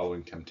Attitudes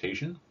Following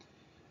Temptation.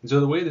 And so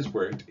the way this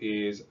worked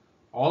is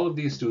all of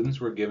these students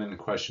were given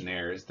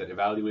questionnaires that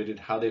evaluated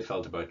how they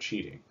felt about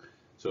cheating.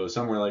 So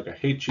some were like, I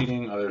hate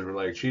cheating, others were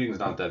like, cheating's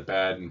not that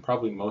bad, and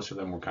probably most of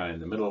them were kind of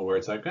in the middle where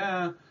it's like,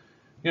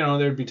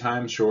 there'd be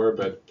times, sure,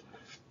 but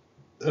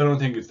I don't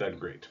think it's that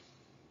great.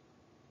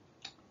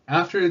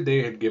 After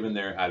they had given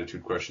their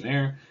attitude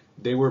questionnaire,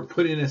 they were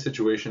put in a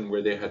situation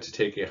where they had to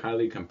take a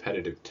highly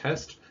competitive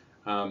test.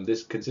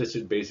 This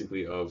consisted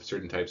basically of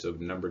certain types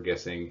of number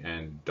guessing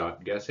and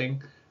dot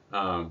guessing,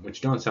 which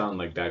don't sound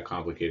like that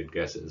complicated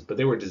guesses, but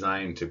they were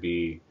designed to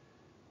be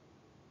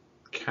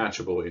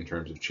catchable in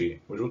terms of cheating,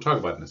 which we'll talk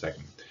about in a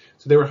second.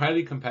 So they were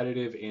highly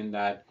competitive in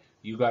that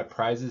you got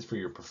prizes for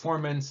your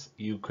performance.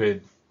 You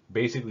could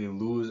basically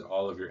lose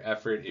all of your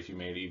effort if you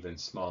made even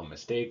small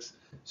mistakes.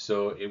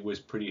 So it was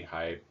pretty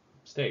high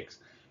stakes.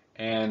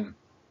 And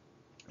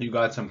you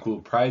got some cool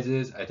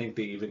prizes. I think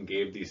they even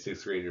gave these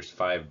sixth graders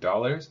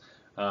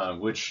 $5,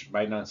 which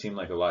might not seem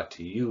like a lot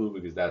to you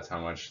because that's how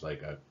much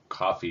like a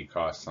coffee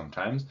costs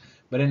sometimes.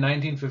 But in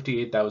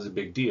 1958, that was a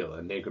big deal,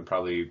 and they could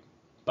probably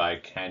buy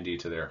candy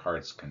to their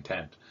heart's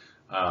content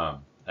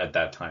at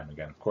that time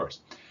again, of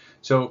course.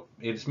 So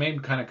it's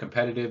made kind of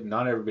competitive.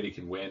 Not everybody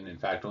can win. In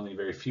fact, only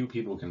very few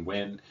people can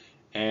win.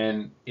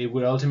 And it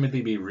would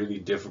ultimately be really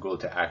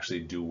difficult to actually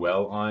do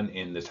well on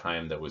in the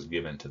time that was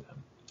given to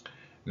them.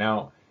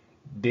 Now,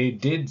 they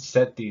did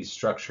set these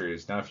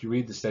structures. Now, if you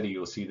read the study,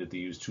 you'll see that they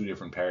used two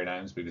different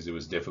paradigms because it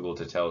was difficult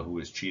to tell who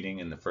was cheating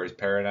in the first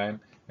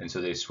paradigm. And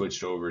so they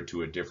switched over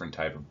to a different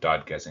type of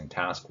dot guessing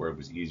task where it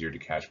was easier to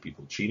catch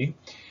people cheating.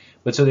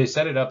 But so they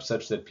set it up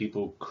such that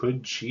people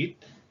could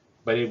cheat,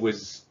 but it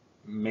was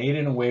made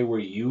in a way where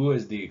you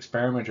as the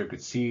experimenter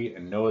could see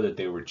and know that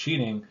they were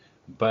cheating,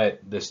 but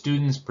the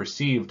students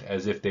perceived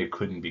as if they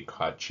couldn't be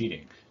caught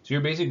cheating. So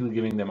you're basically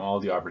giving them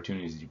all the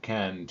opportunities you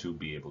can to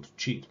be able to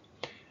cheat.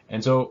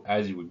 And so,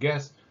 as you would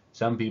guess,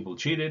 some people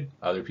cheated,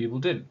 other people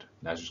didn't.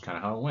 That's just kind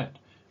of how it went.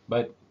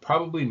 But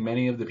probably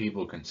many of the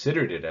people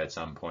considered it at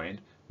some point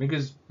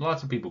because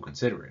lots of people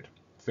consider it.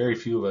 Very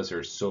few of us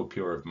are so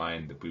pure of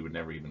mind that we would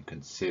never even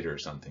consider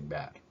something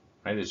bad.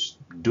 Right? It's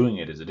doing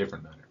it is a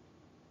different matter.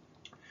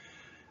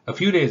 A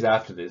few days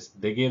after this,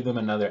 they gave them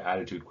another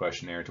attitude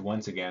questionnaire to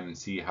once again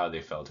see how they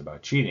felt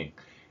about cheating.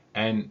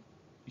 And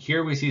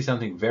here we see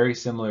something very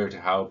similar to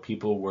how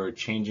people were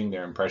changing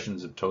their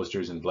impressions of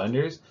toasters and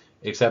blenders,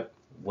 except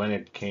when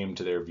it came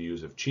to their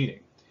views of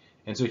cheating.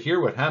 And so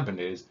here what happened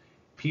is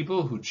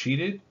people who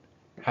cheated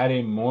had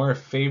a more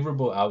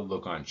favorable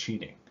outlook on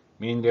cheating,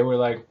 meaning they were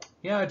like,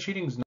 yeah,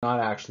 cheating's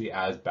not actually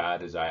as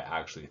bad as I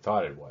actually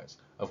thought it was.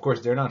 Of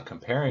course, they're not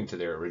comparing to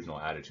their original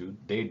attitude.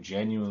 They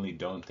genuinely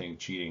don't think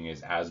cheating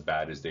is as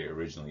bad as they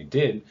originally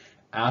did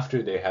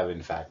after they have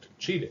in fact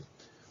cheated.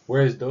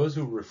 Whereas those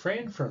who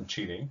refrained from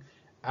cheating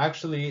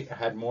actually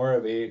had more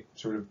of a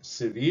sort of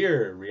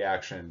severe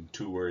reaction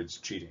towards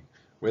cheating,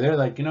 where they're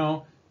like,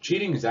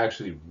 cheating is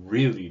actually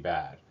really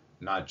bad,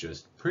 not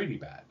just pretty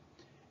bad.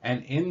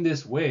 And in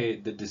this way,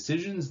 the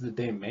decisions that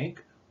they make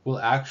will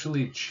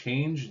actually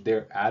change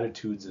their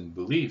attitudes and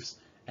beliefs.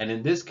 And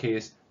in this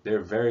case, their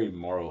very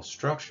moral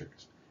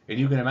structures. And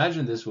you can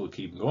imagine this will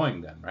keep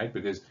going then, right?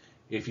 Because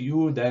if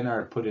you then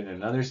are put in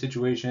another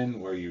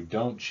situation where you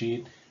don't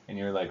cheat and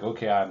you're like,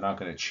 okay, I'm not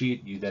going to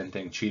cheat, you then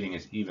think cheating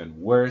is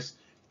even worse.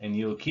 And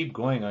you'll keep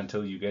going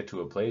until you get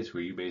to a place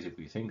where you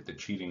basically think that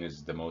cheating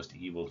is the most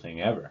evil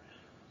thing ever.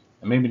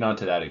 And maybe not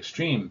to that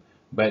extreme,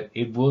 but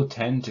it will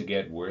tend to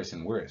get worse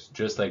and worse.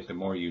 Just like the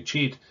more you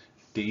cheat,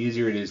 the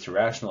easier it is to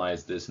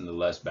rationalize this and the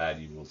less bad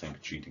you will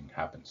think cheating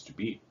happens to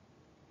be.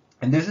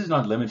 And this is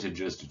not limited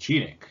just to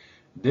cheating.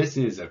 This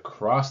is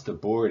across the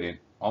board in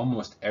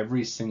almost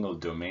every single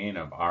domain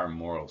of our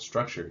moral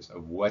structures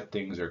of what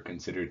things are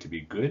considered to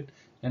be good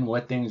and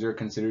what things are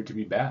considered to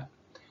be bad.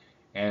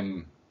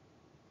 And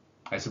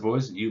I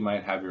suppose you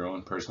might have your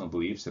own personal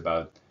beliefs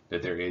about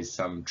that there is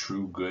some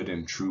true good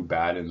and true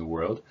bad in the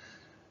world,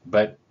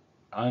 but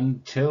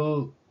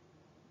until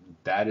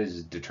that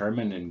is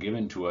determined and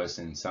given to us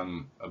in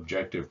some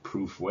objective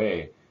proof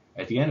way,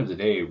 at the end of the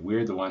day,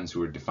 we're the ones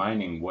who are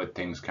defining what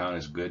things count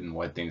as good and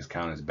what things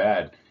count as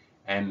bad.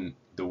 And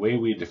the way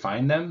we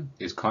define them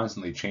is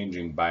constantly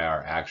changing by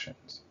our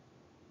actions.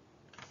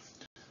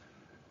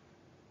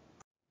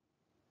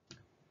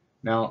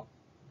 Now,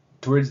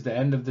 towards the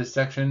end of this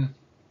section,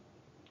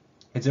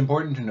 it's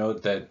important to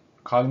note that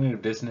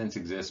cognitive dissonance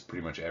exists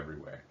pretty much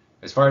everywhere.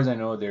 As far as I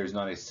know, there is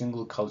not a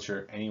single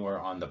culture anywhere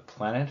on the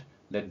planet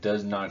that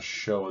does not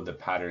show the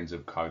patterns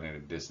of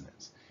cognitive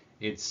dissonance.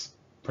 It's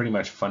pretty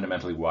much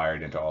fundamentally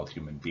wired into all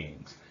human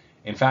beings.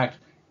 In fact,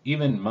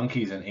 even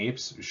monkeys and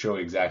apes show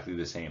exactly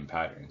the same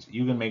patterns.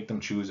 You can make them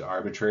choose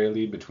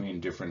arbitrarily between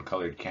different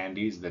colored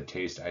candies that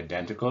taste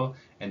identical,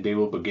 and they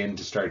will begin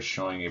to start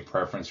showing a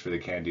preference for the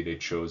candy they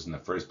chose in the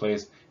first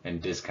place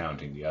and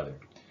discounting the other.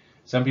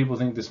 Some people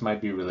think this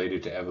might be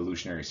related to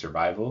evolutionary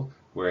survival,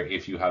 where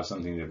if you have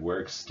something that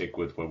works, stick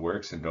with what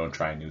works and don't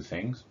try new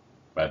things.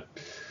 But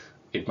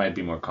it might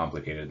be more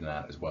complicated than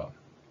that as well.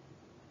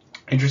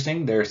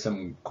 Interesting, there's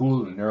some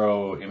cool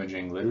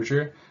neuroimaging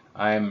literature.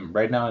 I'm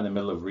right now in the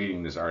middle of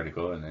reading this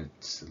article, and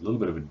it's a little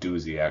bit of a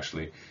doozy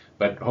actually,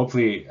 but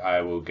hopefully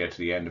I will get to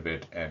the end of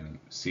it and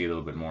see a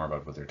little bit more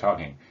about what they're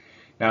talking.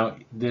 Now,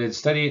 the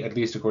study, at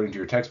least according to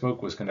your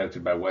textbook, was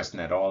conducted by Weston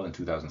et al. In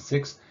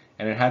 2006,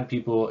 and it had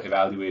people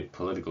evaluate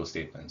political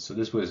statements. So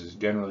this was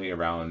generally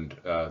around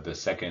the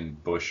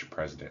second Bush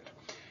president.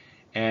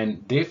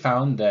 And they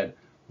found that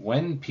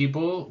when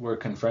people were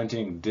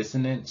confronting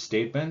dissonant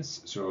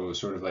statements, so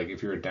sort of like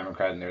if you're a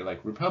Democrat and they're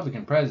like,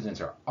 Republican presidents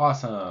are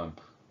awesome,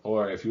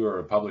 or if you were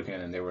a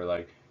Republican and they were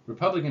like,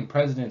 Republican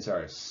presidents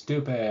are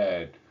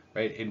stupid,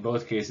 right? In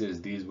both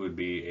cases, these would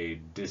be a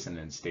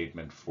dissonant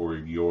statement for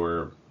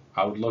your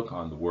outlook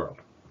on the world.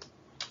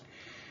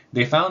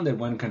 They found that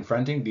when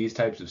confronting these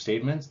types of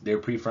statements, their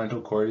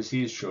prefrontal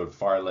cortices showed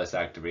far less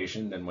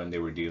activation than when they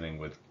were dealing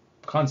with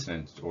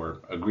consonant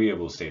or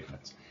agreeable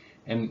statements.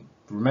 And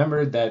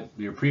remember that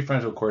your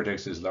prefrontal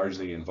cortex is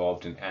largely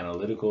involved in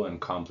analytical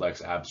and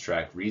complex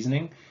abstract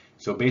reasoning.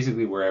 So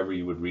basically wherever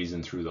you would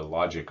reason through the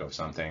logic of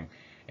something.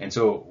 And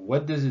so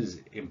what this is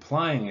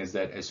implying is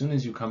that as soon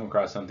as you come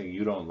across something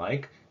you don't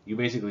like, you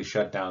basically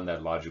shut down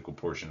that logical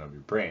portion of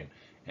your brain.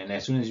 And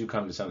as soon as you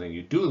come to something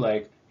you do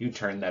like, you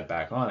turn that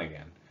back on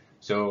again.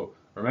 So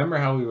remember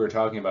how we were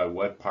talking about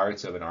what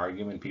parts of an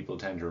argument people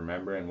tend to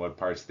remember and what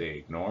parts they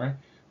ignore?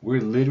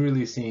 We're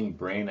literally seeing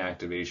brain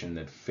activation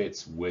that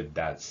fits with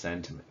that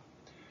sentiment.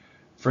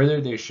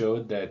 Further, they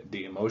showed that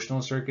the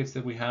emotional circuits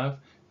that we have,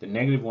 the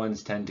negative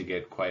ones tend to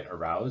get quite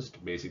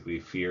aroused, basically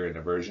fear and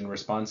aversion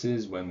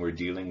responses when we're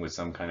dealing with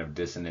some kind of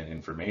dissonant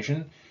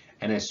information.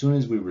 And as soon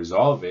as we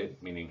resolve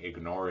it, meaning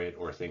ignore it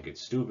or think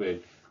it's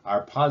stupid,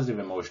 our positive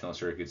emotional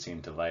circuits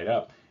seem to light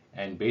up.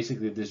 And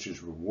basically this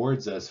just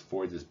rewards us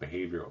for this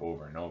behavior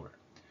over and over.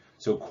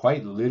 So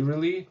quite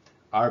literally,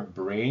 our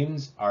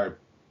brains are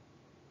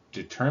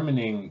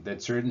determining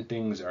that certain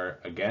things are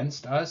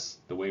against us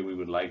the way we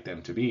would like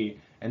them to be,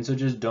 and so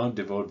just don't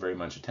devote very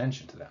much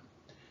attention to them.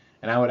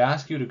 And I would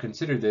ask you to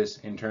consider this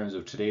in terms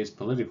of today's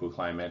political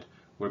climate,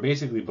 where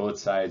basically both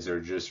sides are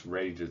just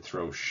ready to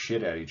throw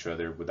shit at each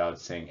other without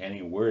saying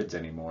any words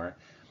anymore.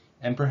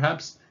 And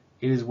perhaps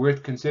it is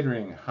worth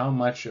considering how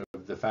much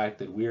of the fact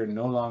that we are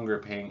no longer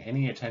paying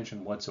any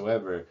attention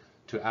whatsoever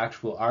to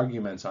actual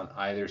arguments on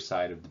either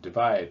side of the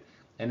divide,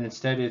 and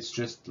instead it's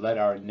just let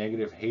our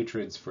negative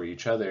hatreds for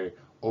each other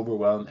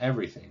overwhelm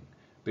everything,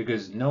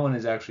 because no one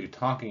is actually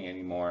talking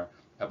anymore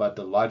about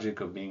the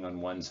logic of being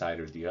on one side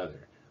or the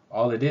other.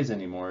 All it is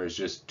anymore is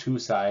just two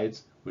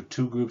sides with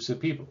two groups of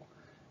people.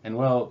 And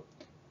well,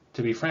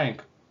 to be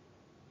frank,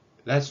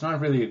 that's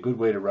not really a good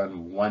way to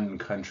run one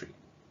country.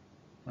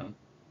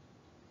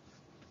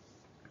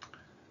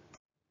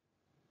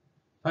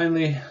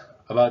 Finally,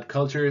 about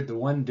culture, the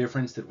one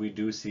difference that we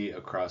do see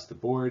across the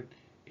board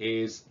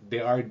is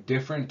there are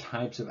different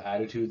types of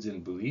attitudes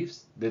and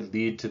beliefs that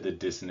lead to the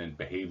dissonant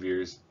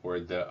behaviors or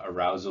the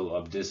arousal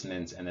of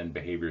dissonance and then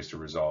behaviors to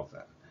resolve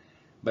them.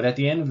 But at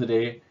the end of the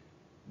day,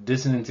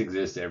 dissonance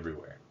exists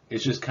everywhere.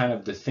 It's just kind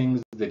of the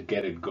things that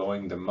get it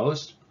going the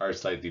most are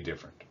slightly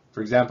different.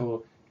 For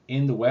example,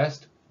 in the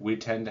West, we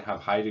tend to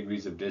have high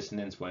degrees of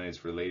dissonance when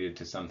it's related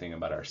to something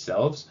about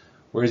ourselves,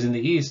 whereas in the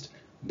East,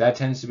 that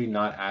tends to be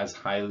not as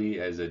highly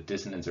as a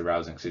dissonance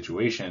arousing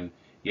situation.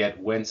 Yet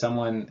when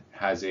someone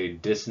has a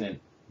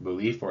dissonant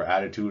belief or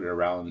attitude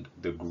around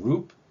the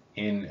group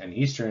in an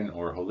Eastern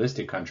or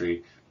holistic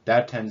country,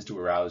 that tends to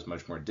arouse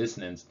much more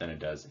dissonance than it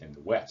does in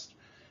the West.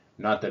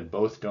 Not that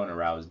both don't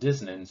arouse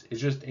dissonance,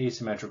 it's just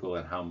asymmetrical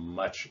in how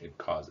much it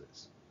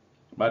causes.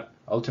 But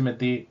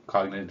ultimately,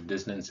 cognitive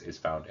dissonance is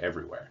found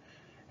everywhere.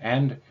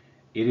 And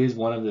it is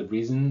one of the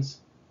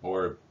reasons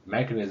or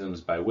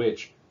mechanisms by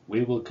which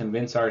we will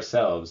convince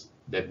ourselves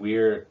that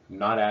we're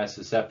not as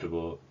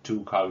susceptible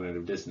to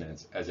cognitive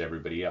dissonance as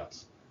everybody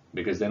else.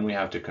 Because then we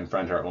have to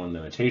confront our own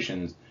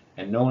limitations,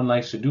 and no one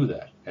likes to do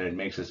that, and it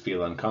makes us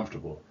feel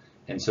uncomfortable.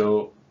 And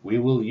so we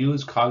will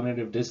use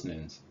cognitive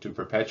dissonance to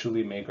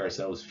perpetually make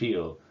ourselves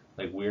feel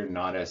like we're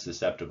not as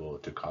susceptible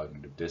to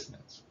cognitive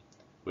dissonance,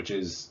 which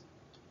is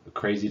a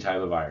crazy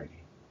type of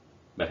irony.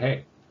 But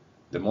hey,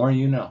 the more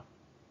you know.